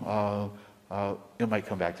now. It might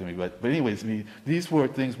come back to me, but anyways, these were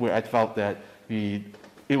things where I felt that it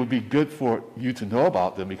would be good for you to know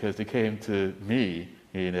about them because they came to me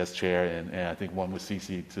as chair, and I think one was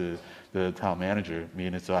CC'd to the town manager.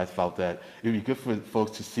 And so I felt that it would be good for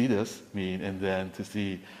folks to see this, and then to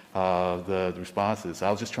see the responses.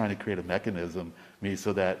 I was just trying to create a mechanism,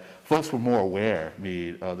 so that folks were more aware,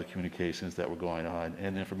 of the communications that were going on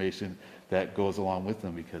and the information that goes along with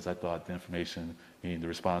them, because I thought the information, the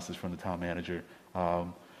responses from the town manager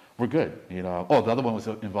were good. Oh, the other one was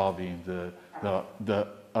involving the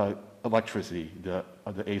electricity, the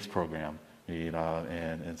ACE program.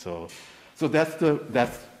 And so that's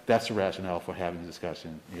the rationale for having the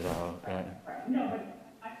discussion. No, but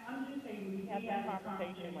I'm just saying we had that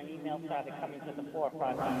conversation when emails started coming to the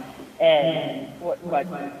forefront, and what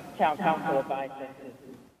town council advised us is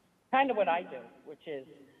kind of what I do, which is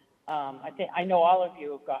I know all of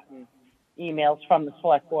you have gotten emails from the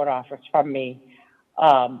select board office from me,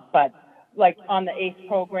 but like on the ACE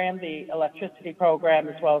program, the electricity program,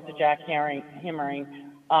 as well as the jackhammering,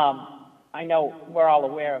 I know we're all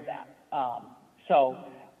aware of that. So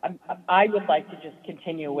I would like to just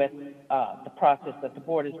continue with the process that the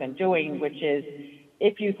board has been doing, which is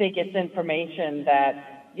if you think it's information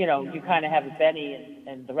that, you kind of have a Benny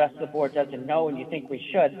and the rest of the board doesn't know and you think we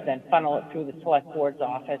should, then funnel it through the select board's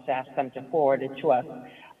office, ask them to forward it to us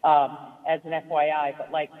as an FYI. But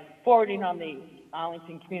like forwarding on the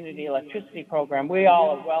Arlington Community Electricity Program, we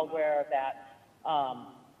all are well aware of that.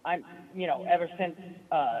 Ever since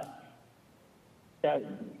the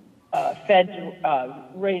Feds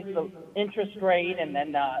raised the interest rate, and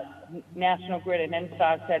then National Grid and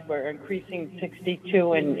NSTAR said we're increasing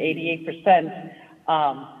 62 and 88%.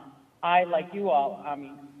 I, like you all,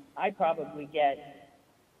 I probably get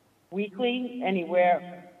weekly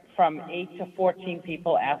anywhere from 8 to 14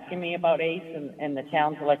 people asking me about ACE and the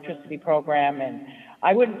town's electricity program, and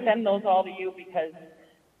I wouldn't send those all to you because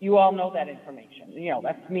you all know that information.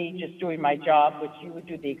 That's me just doing my job, which you would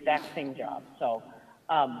do the exact same job. So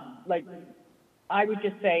Like, I would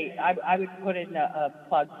just say, I would put in a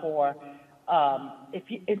plug for,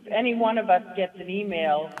 if any one of us gets an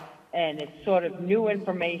email and it's sort of new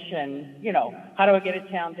information, you know, how do I get a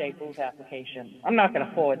town day booth application? I'm not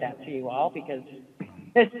gonna forward that to you all because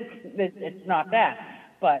it's not that.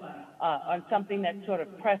 But, on something that's sort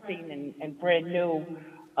of pressing and brand new,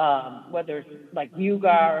 whether it's like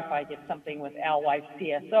UGAR, if I get something with Alewife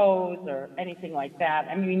CSOs or anything like that.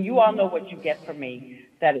 I mean, you all know what you get from me,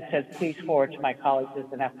 that it says, please forward to my colleagues as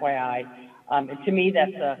an FYI. And to me,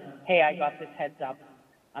 that's a, hey, I got this heads up,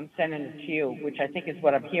 I'm sending it to you, which I think is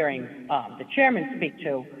what I'm hearing the chairman speak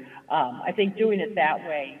to. I think doing it that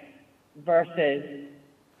way versus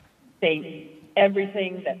saying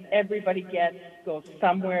everything that everybody gets goes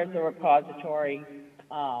somewhere in the repository.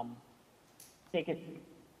 I think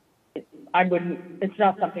it's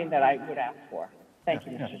not something that I would ask for. Thank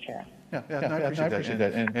you, Mr. Chair. Yeah, no, I appreciate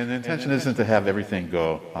that. And the intention isn't to have everything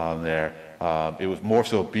go on there. It was more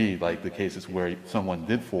so be like the cases where someone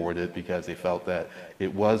did forward it because they felt that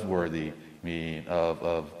it was worthy,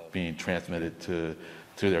 of being transmitted to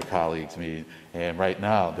their colleagues, and right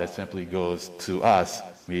now that simply goes to us,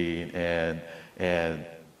 and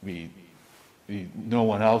no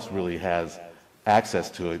one else really has access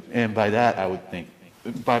to it. And by that, I would think,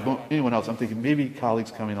 by anyone else, I'm thinking maybe colleagues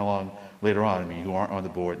coming along later on, who aren't on the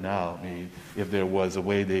board now, if there was a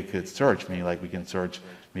way they could search, like we can search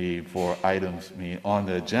for items, on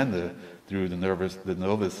the agenda through the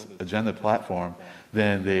Novus agenda platform,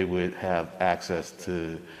 then they would have access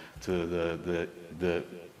to the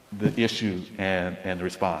issue and the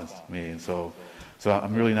response. So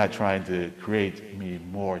I'm really not trying to create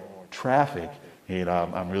more traffic.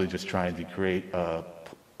 I'm really just trying to create a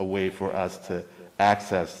way for us to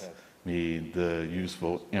access the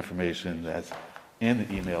useful information that's in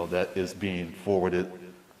the email that is being forwarded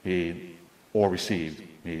or received.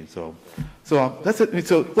 So that's it.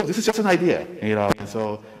 So look, this is just an idea, and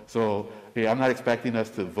so I'm not expecting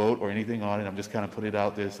us to vote or anything on it. I'm just kind of putting it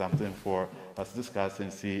out there, something for us to discuss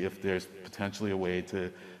and see if there's potentially a way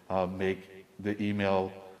to make the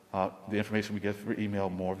email, the information we get for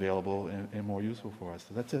email more available and more useful for us.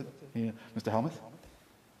 So that's it. Mr. Helmuth?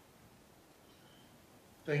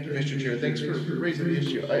 Thank you, Mr. Chair. Thanks for raising the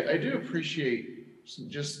issue. I do appreciate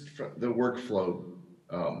just the workflow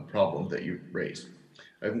problem that you raised.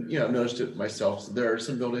 I've noticed it myself. So there are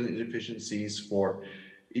some built-in inefficiencies for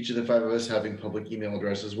each of the 5 of us having public email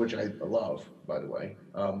addresses, which I love, by the way,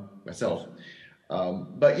 myself.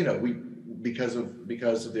 But we because of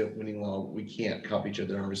the opening law, we can't copy each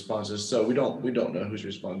other on responses. So we don't know who's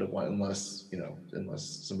responded to what unless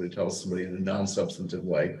somebody tells somebody in a non-substantive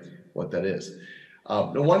way what that is.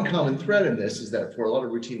 The one common thread in this is that for a lot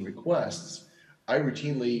of routine requests, I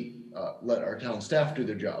routinely let our town staff do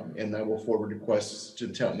their job, and I will forward requests to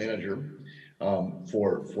the town manager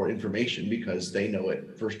for information because they know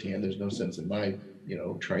it firsthand. There's no sense in my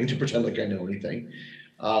trying to pretend like I know anything.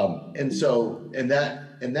 And so in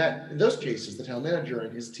those cases, the town manager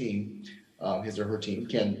and his team, his or her team,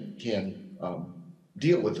 can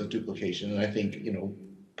deal with the duplication, and I think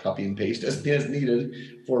copy and paste as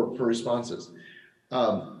needed for responses.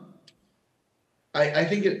 I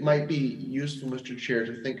think it might be useful, Mr. Chair,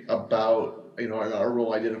 to think about, our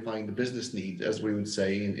role identifying the business needs, as we would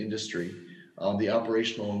say in industry, the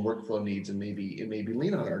operational and workflow needs, and maybe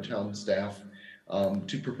lean on our town staff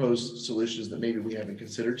to propose solutions that maybe we haven't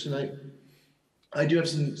considered tonight. I do have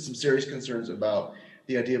some serious concerns about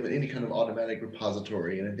the idea of any kind of automatic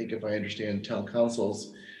repository, and I think if I understand town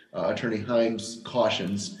council's Attorney Himes'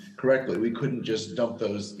 cautions correctly, we couldn't just dump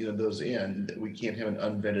those in. We can't have an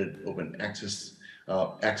unvetted open access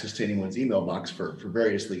to anyone's email box for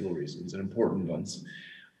various legal reasons and important ones.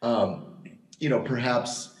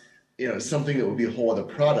 Perhaps something that would be a whole other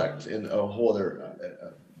product and a whole other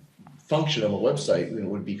function of a website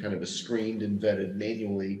would be kind of a screened and vetted,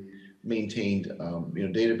 manually maintained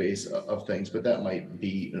database of things, but that might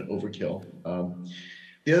be an overkill.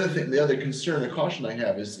 The other concern or caution I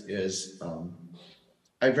have is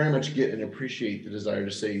I very much get and appreciate the desire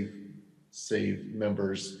to save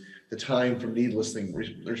members the time from needlessly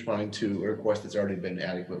responding to a request that's already been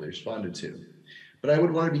adequately responded to. But I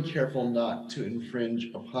would want to be careful not to infringe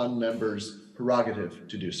upon members' prerogative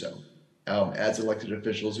to do so as elected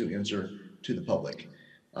officials who answer to the public.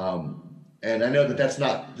 And I know that that's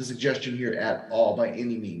not the suggestion here at all by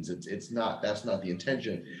any means. That's not the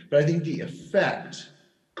intention. But I think the effect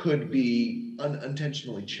could be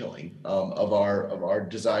unintentionally chilling of our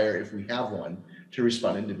desire, if we have one, to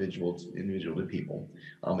respond individual to people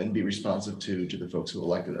and be responsive to the folks who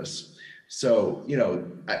elected us. So,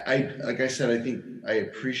 I like I said, I think I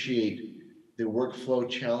appreciate the workflow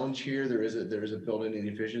challenge here. There is a built-in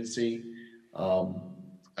inefficiency.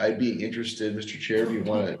 I'd be interested, Mr. Chair, if you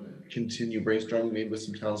want to continue brainstorming maybe with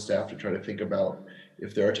some town staff to try to think about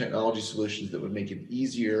if there are technology solutions that would make it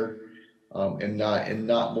easier and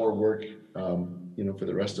not more work, for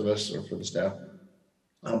the rest of us or for the staff.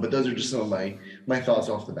 But those are just some of my thoughts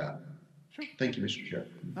off the bat. Sure. Thank you, Mr. Chair.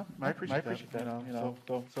 No, I appreciate that. All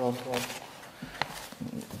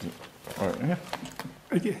right, yeah.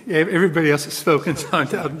 Yeah, everybody else has spoken, so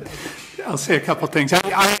I'll say a couple things.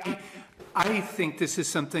 I think this is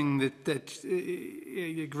something that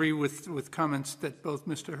I agree with comments that both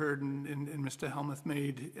Mr. Hurd and Mr. Helmuth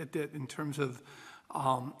made in terms of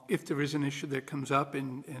if there is an issue that comes up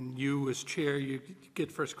and you as chair, you get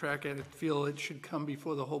first crack at it, feel it should come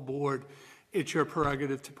before the whole board, it's your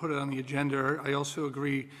prerogative to put it on the agenda. I also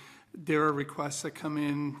agree there are requests that come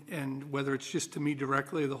in, and whether it's just to me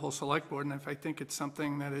directly or the whole select board, and if I think it's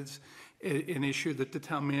something that is an issue that the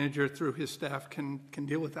town manager through his staff can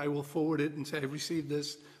deal with, I will forward it and say, I received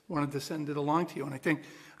this, wanted to send it along to you. And I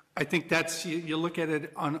think that's, you look at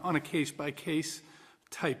it on a case by case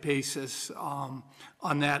type basis on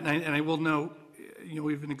that. And I will note,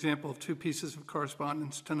 we have an example of 2 pieces of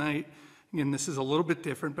correspondence tonight. Again, this is a little bit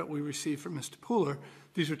different, but we received from Mr. Pooler.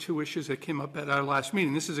 These are 2 issues that came up at our last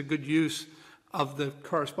meeting. This is a good use of the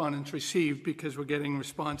correspondence received because we're getting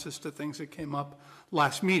responses to things that came up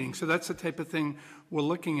last meeting. So that's the type of thing we're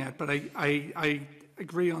looking at. But I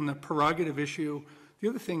agree on the prerogative issue. The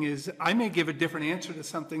other thing is I may give a different answer to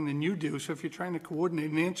something than you do. So if you're trying to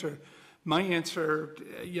coordinate an answer, my answer,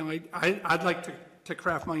 I'd like to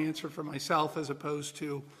craft my answer for myself as opposed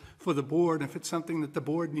to for the board. If it's something that the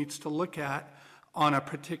board needs to look at on a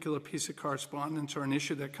particular piece of correspondence or an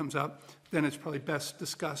issue that comes up, then it's probably best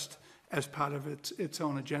discussed as part of its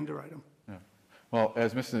own agenda item. Yeah. Well,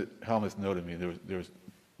 as Mr. Helmuth noted me, there was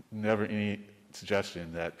never any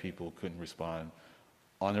suggestion that people couldn't respond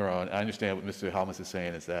on their own. I understand what Mr. Helmuth is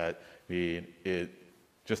saying is that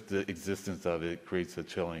just the existence of it creates a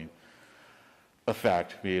chilling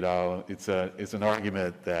effect. It's an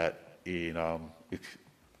argument that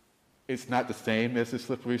it's not the same as the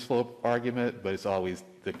slippery slope argument, but it's always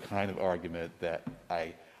the kind of argument that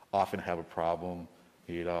I often have a problem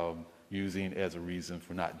using as a reason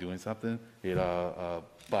for not doing something.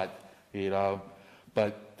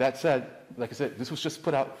 But that said, like I said, this was just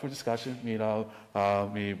put out for discussion.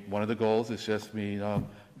 One of the goals is just me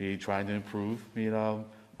trying to improve the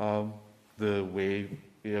way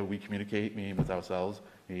we communicate with ourselves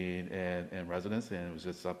and residents, and it was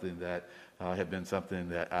just something that had been something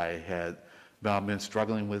that I had been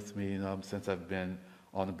struggling with since I've been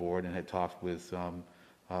on the board and had talked with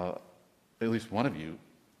at least one of you.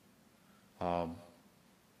 Well,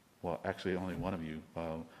 actually, only one of you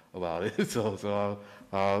about it. So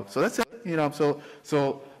that's it.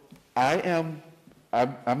 So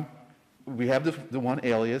we have the one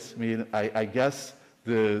alias. I guess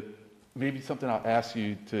maybe something I'll ask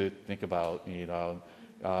you to think about, and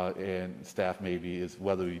staff maybe, is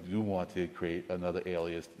whether you do want to create another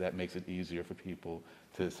alias that makes it easier for people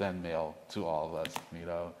to send mail to all of us,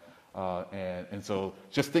 and so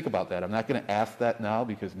just think about that. I'm not going to ask that now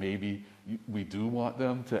because maybe we do want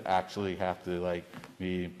them to actually have to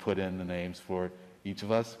put in the names for each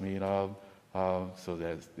of us, so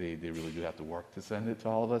that they really do have to work to send it to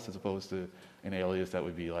all of us, as opposed to an alias that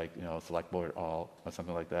would be select board all or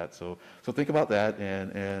something like that. So think about that,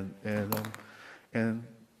 and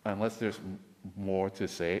unless there's more to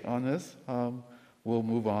say on this, we'll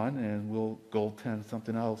move on and we'll goaltend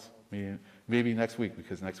something else. Maybe next week,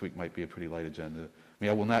 because next week might be a pretty light agenda.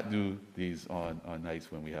 I will not do these on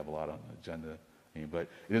nights when we have a lot on the agenda, but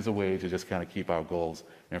it is a way to just kind of keep our goals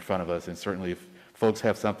in front of us. And certainly if folks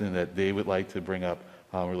have something that they would like to bring up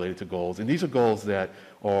related to goals, and these are goals that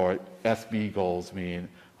are SB goals,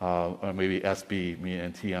 or maybe SB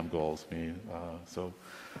and TM goals, so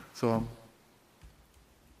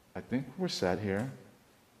I think we're set here,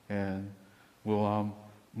 and we'll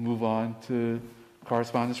move on to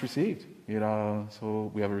correspondence received. So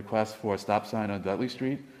we have a request for a stop sign on Dudley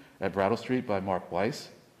Street at Brattle Street by Mark Weiss.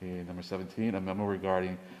 Number 17, a memo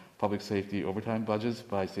regarding public safety overtime budgets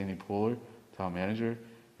by Sandy Pooler, town manager.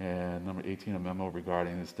 And number 18, a memo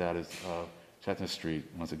regarding the status of Chestnut Street,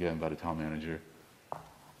 once again by the town manager.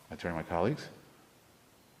 I turn to my colleagues.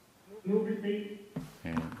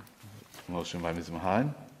 And motion by Ms.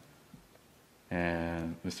 Mahan.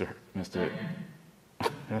 And Mr.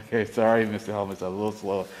 Okay, sorry, Mr. Helmuth, I'm a little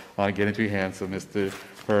slow on getting to your hand, so Mr.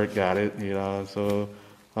 Hurd got it, so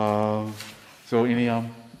any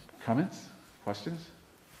comments, questions?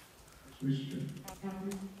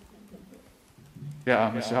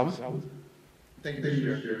 Yeah, Mr. Helmuth? Thank you,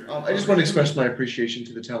 Mr. Chair. I just want to express my appreciation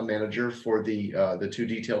to the town manager for the 2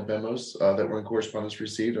 detailed memos that were in correspondence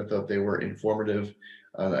received. I thought they were informative.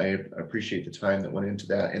 I appreciate the time that went into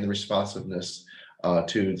that and the responsiveness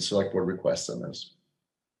to the select board requests on those.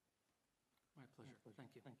 My pleasure.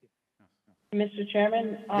 Thank you. Mr.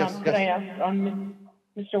 Chairman, Yes, could I yes. ask on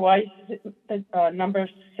Mr. Weiss, number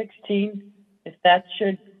 16, if that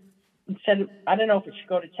should, instead of, I don't know if it should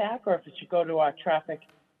go to TAC or if it should go to our traffic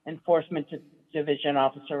enforcement division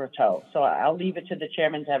officer or tow. So I'll leave it to the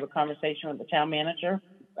chairman to have a conversation with the town manager,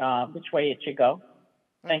 which way it should go.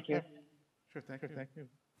 Thank you. Sure, thank you.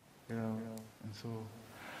 You know, and so,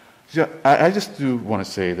 yeah, I just do want to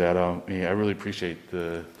say that I really appreciate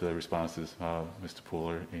the responses, Mr.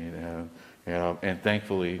 Pooler, and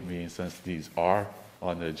thankfully, since these are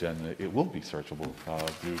on the agenda, it will be searchable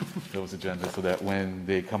through those agendas, so that when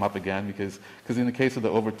they come up again, because in the case of the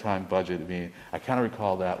overtime budget, I kind of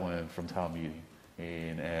recall that one from town meeting,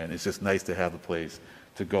 and it's just nice to have a place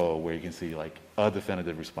to go where you can see like a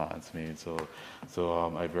definitive response.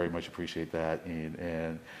 So I very much appreciate that,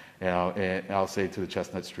 and I'll say to the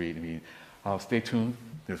Chestnut Street, stay tuned.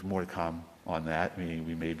 There's more to come on that.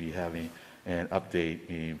 We may be having an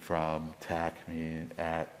update from TAC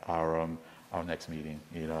at our next meeting.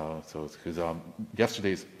 So it's because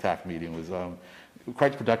yesterday's TAC meeting was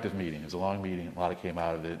quite a productive meeting. It was a long meeting. A lot came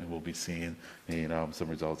out of it, and we'll be seeing some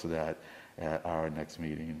results of that at our next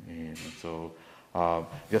meeting. And so.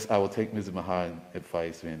 Yes, I will take Ms. Mahan's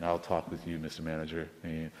advice, and I'll talk with you, Mr. Manager,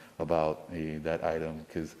 about that item,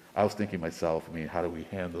 because I was thinking myself, how do we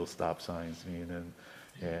handle stop signs? And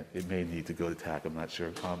it may need to go to TAC, I'm not sure.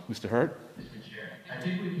 Mr. Hurd? Mr. Chair, I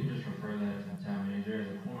think we can just refer that to the town manager.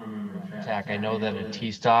 As a former member of TAC, I know that a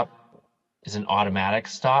T-stop is an automatic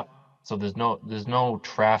stop, so there's no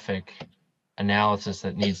traffic analysis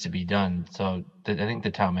that needs to be done. So I think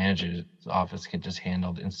the town manager's office can just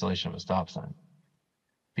handle the installation of a stop sign.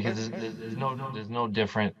 Because there's no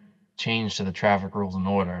different change to the traffic rules and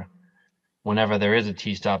order. Whenever there is a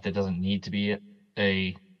T-stop, there doesn't need to be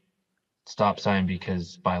a stop sign,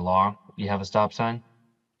 because by law you have a stop sign.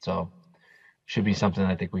 So should be something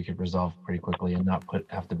I think we could resolve pretty quickly and not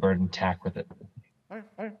have to burden TAC with it. All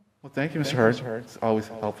right. Well, thank you, Mr. Hurd. It's always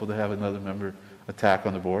helpful to have another member of TAC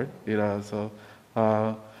on the board.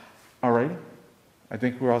 All right. I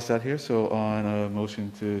think we're all set here. So on a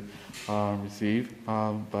motion to receive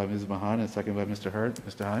by Ms. Mahan and second by Mr. Hurd,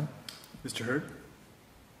 Mr. Heim? Mr. Hurd?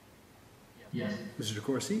 Yes. Mr.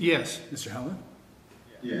 DeCoursey? Yes. Mr. Hellman?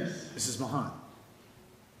 Yes. Mrs. Mahan?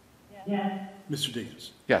 Yes. Mr.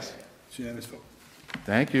 Diggins? Yes. It's unanimous vote.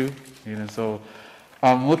 Thank you. And so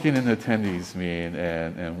I'm looking in the attendees,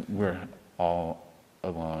 and we're all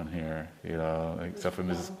alone here, except for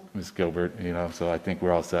Ms. Gilbert, so I think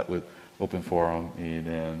we're all set with open forum,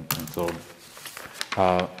 and so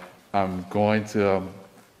I'm going to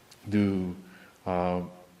do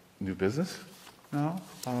new business now.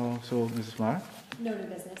 So Mrs. Meyer? No new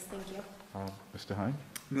business, thank you. Mr. Heim?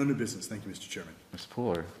 No new business. Thank you, Mr. Chairman. Mr.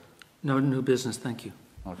 Pooler? No new business, thank you.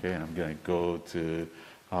 Okay, and I'm going to go to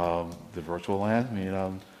the virtual land.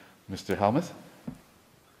 Mr. Helmuth?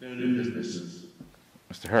 No new business.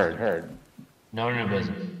 Mr. Hurd? No new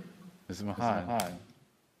business. Mrs. Mahan?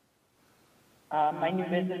 My new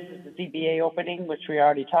business is the ZBA opening, which we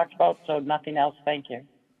already talked about, so nothing else. Thank you.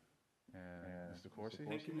 And Mr. Corsi?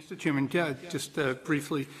 Thank you, Mr. Chairman. Yeah, just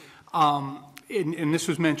briefly, and this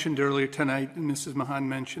was mentioned earlier tonight, and Mrs. Mahan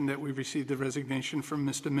mentioned that we received the resignation from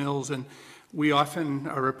Mr. Mills, and we often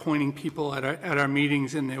are appointing people at our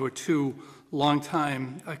meetings, and there were 2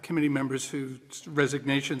 longtime committee members whose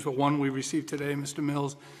resignations were one we received today, Mr.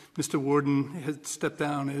 Mills. Mr. Warden had stepped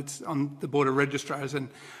down. It's on the Board of Registrars, and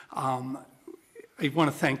I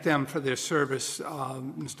want to thank them for their service.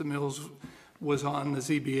 Mr. Mills was on the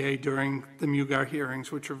ZBA during the Mugar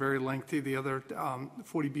hearings, which are very lengthy, the other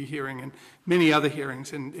 40B hearing, and many other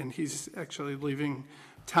hearings, and he's actually leaving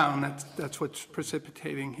town. That's what's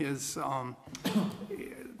precipitating his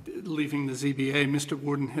leaving the ZBA. Mr.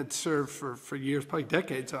 Warden had served for years, probably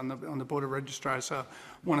decades, on the Board of Registrars, so I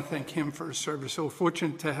want to thank him for his service. So we're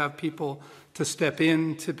fortunate to have people to step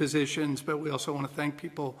into positions, but we also want to thank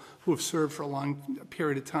people who have served for a long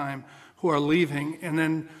period of time who are leaving. And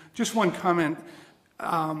then just one comment.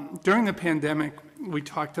 During the pandemic, we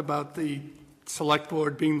talked about the select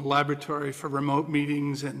board being the laboratory for remote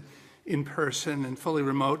meetings and in person and fully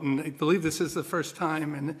remote. And I believe this is the first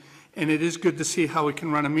time, and it is good to see how we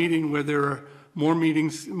can run a meeting where there are more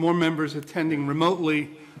meetings, more members attending remotely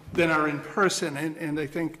than are in person. And I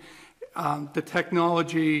think the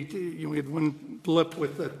technology, we had one blip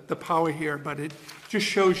with the power here, but it just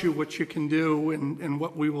shows you what you can do and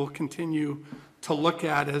what we will continue to look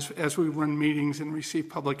at as we run meetings and receive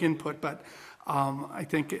public input. But I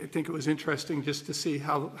think it was interesting just to see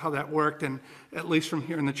how that worked. And at least from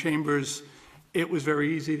here in the chambers, it was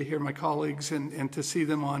very easy to hear my colleagues and to see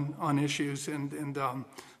them on issues. And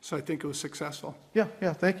so I think it was successful. Yeah,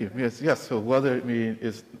 thank you. Yes. So whether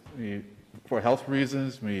it's for health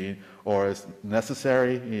reasons, or it's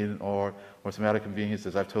necessary, or it's a matter of convenience,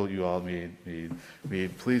 as I've told you all,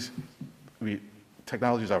 please,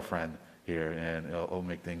 technology is our friend here, and it'll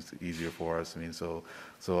make things easier for us. So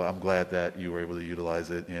I'm glad that you were able to utilize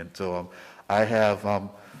it. And so I have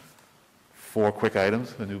 4 quick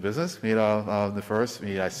items of new business. The first,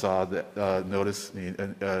 I saw that notice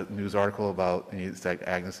a news article about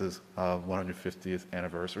Agnes's 150th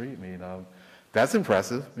anniversary. That's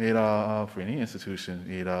impressive. For any institution,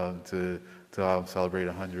 to celebrate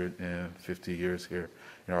 150 years here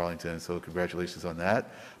in Arlington. So congratulations on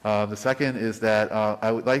that. The second is that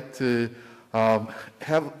I would like to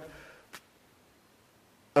have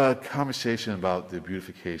a conversation about the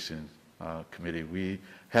beautification committee. We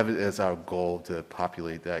have it as our goal to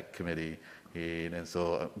populate that committee, and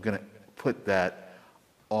so I'm going to put that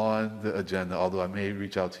on the agenda, although I may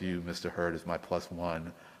reach out to you, Mr. Hurd, as my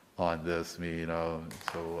 +1 on this.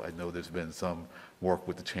 So I know there's been some work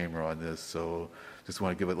with the chamber on this, so just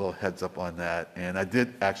want to give a little heads up on that. And I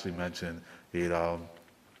did actually mention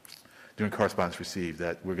during correspondence received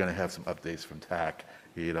that we're going to have some updates from TAC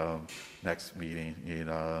next meeting.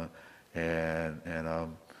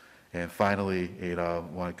 And finally, I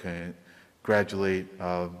want to congratulate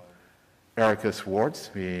Erica Swartz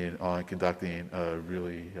on conducting a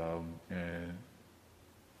really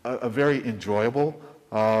a very enjoyable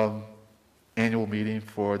annual meeting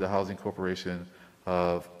for the Housing Corporation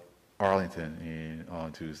of Arlington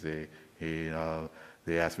on Tuesday.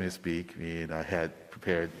 They asked me to speak, and I had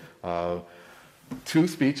prepared 2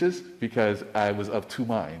 speeches because I was of 2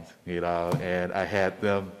 minds, and I had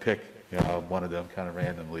them pick one of them kind of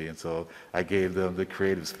randomly, and so I gave them the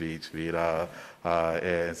creative speech,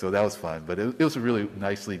 and so that was fun. But it was a really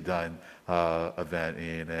nicely done event,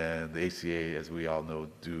 and the ACA, as we all know,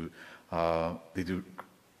 they do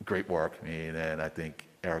great work, and I think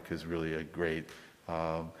Erica is really a great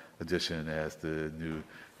addition as the new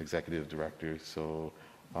executive director. So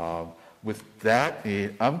with that,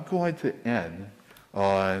 I'm going to end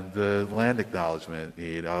on the land acknowledgement.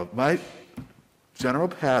 My general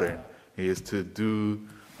pattern is to do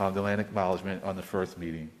the land acknowledgement on the first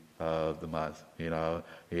meeting of the month.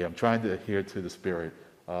 I'm trying to adhere to the spirit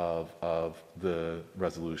of the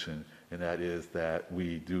resolution, and that is that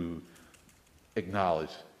we do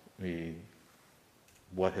acknowledge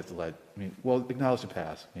what has led, acknowledge the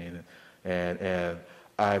past. And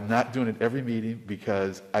I'm not doing it every meeting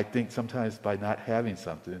because I think sometimes by not having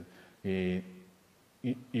something,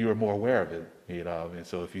 you are more aware of it, and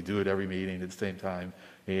so if you do it every meeting at the same time,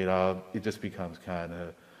 it just becomes kind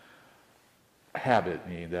of a habit,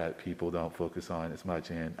 that people don't focus on as much.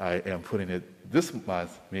 And I am putting it this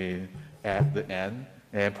month, at the end,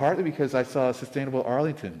 and partly because I saw Sustainable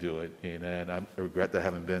Arlington do it, and I regret that I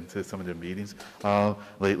haven't been to some of their meetings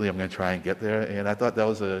lately. I'm going to try and get there, and I thought that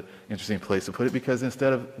was an interesting place to put it because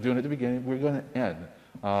instead of doing it at the beginning, we're going to end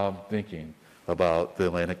thinking about the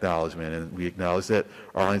land acknowledgement. And we acknowledge that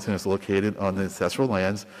Arlington is located on the ancestral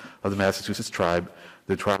lands of the Massachusetts tribe,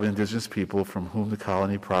 the tribe of indigenous people from whom the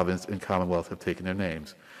colony, province, and commonwealth have taken their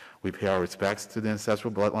names. We pay our respects to the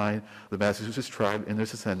ancestral bloodline of the Massachusetts tribe and their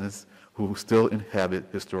descendants who still inhabit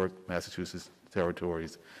historic Massachusetts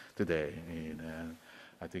territories today. And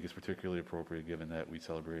I think it's particularly appropriate given that we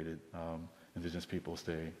celebrated Indigenous Peoples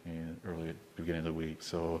Day early at the beginning of the week.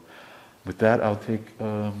 So with that, I'll take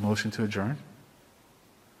a motion to adjourn.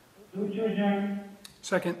 Move to adjourn.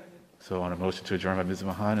 Second. So on a motion to adjourn by Ms.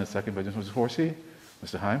 Mahan and a second by Mr. Horsey.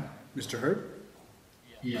 Mr. Heim? Mr. Hurd?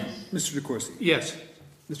 Yes. Mr. DeCoursey? Yes.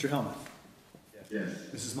 Mr. Hellman? Yes.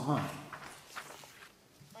 Mrs. Mahan?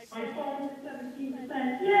 My phone is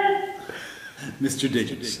 17%. Yes. Mr.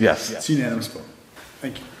 Digits? Yes. It's unanimous vote.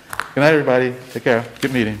 Thank you. Good night, everybody. Take care.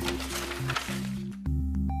 Good meeting.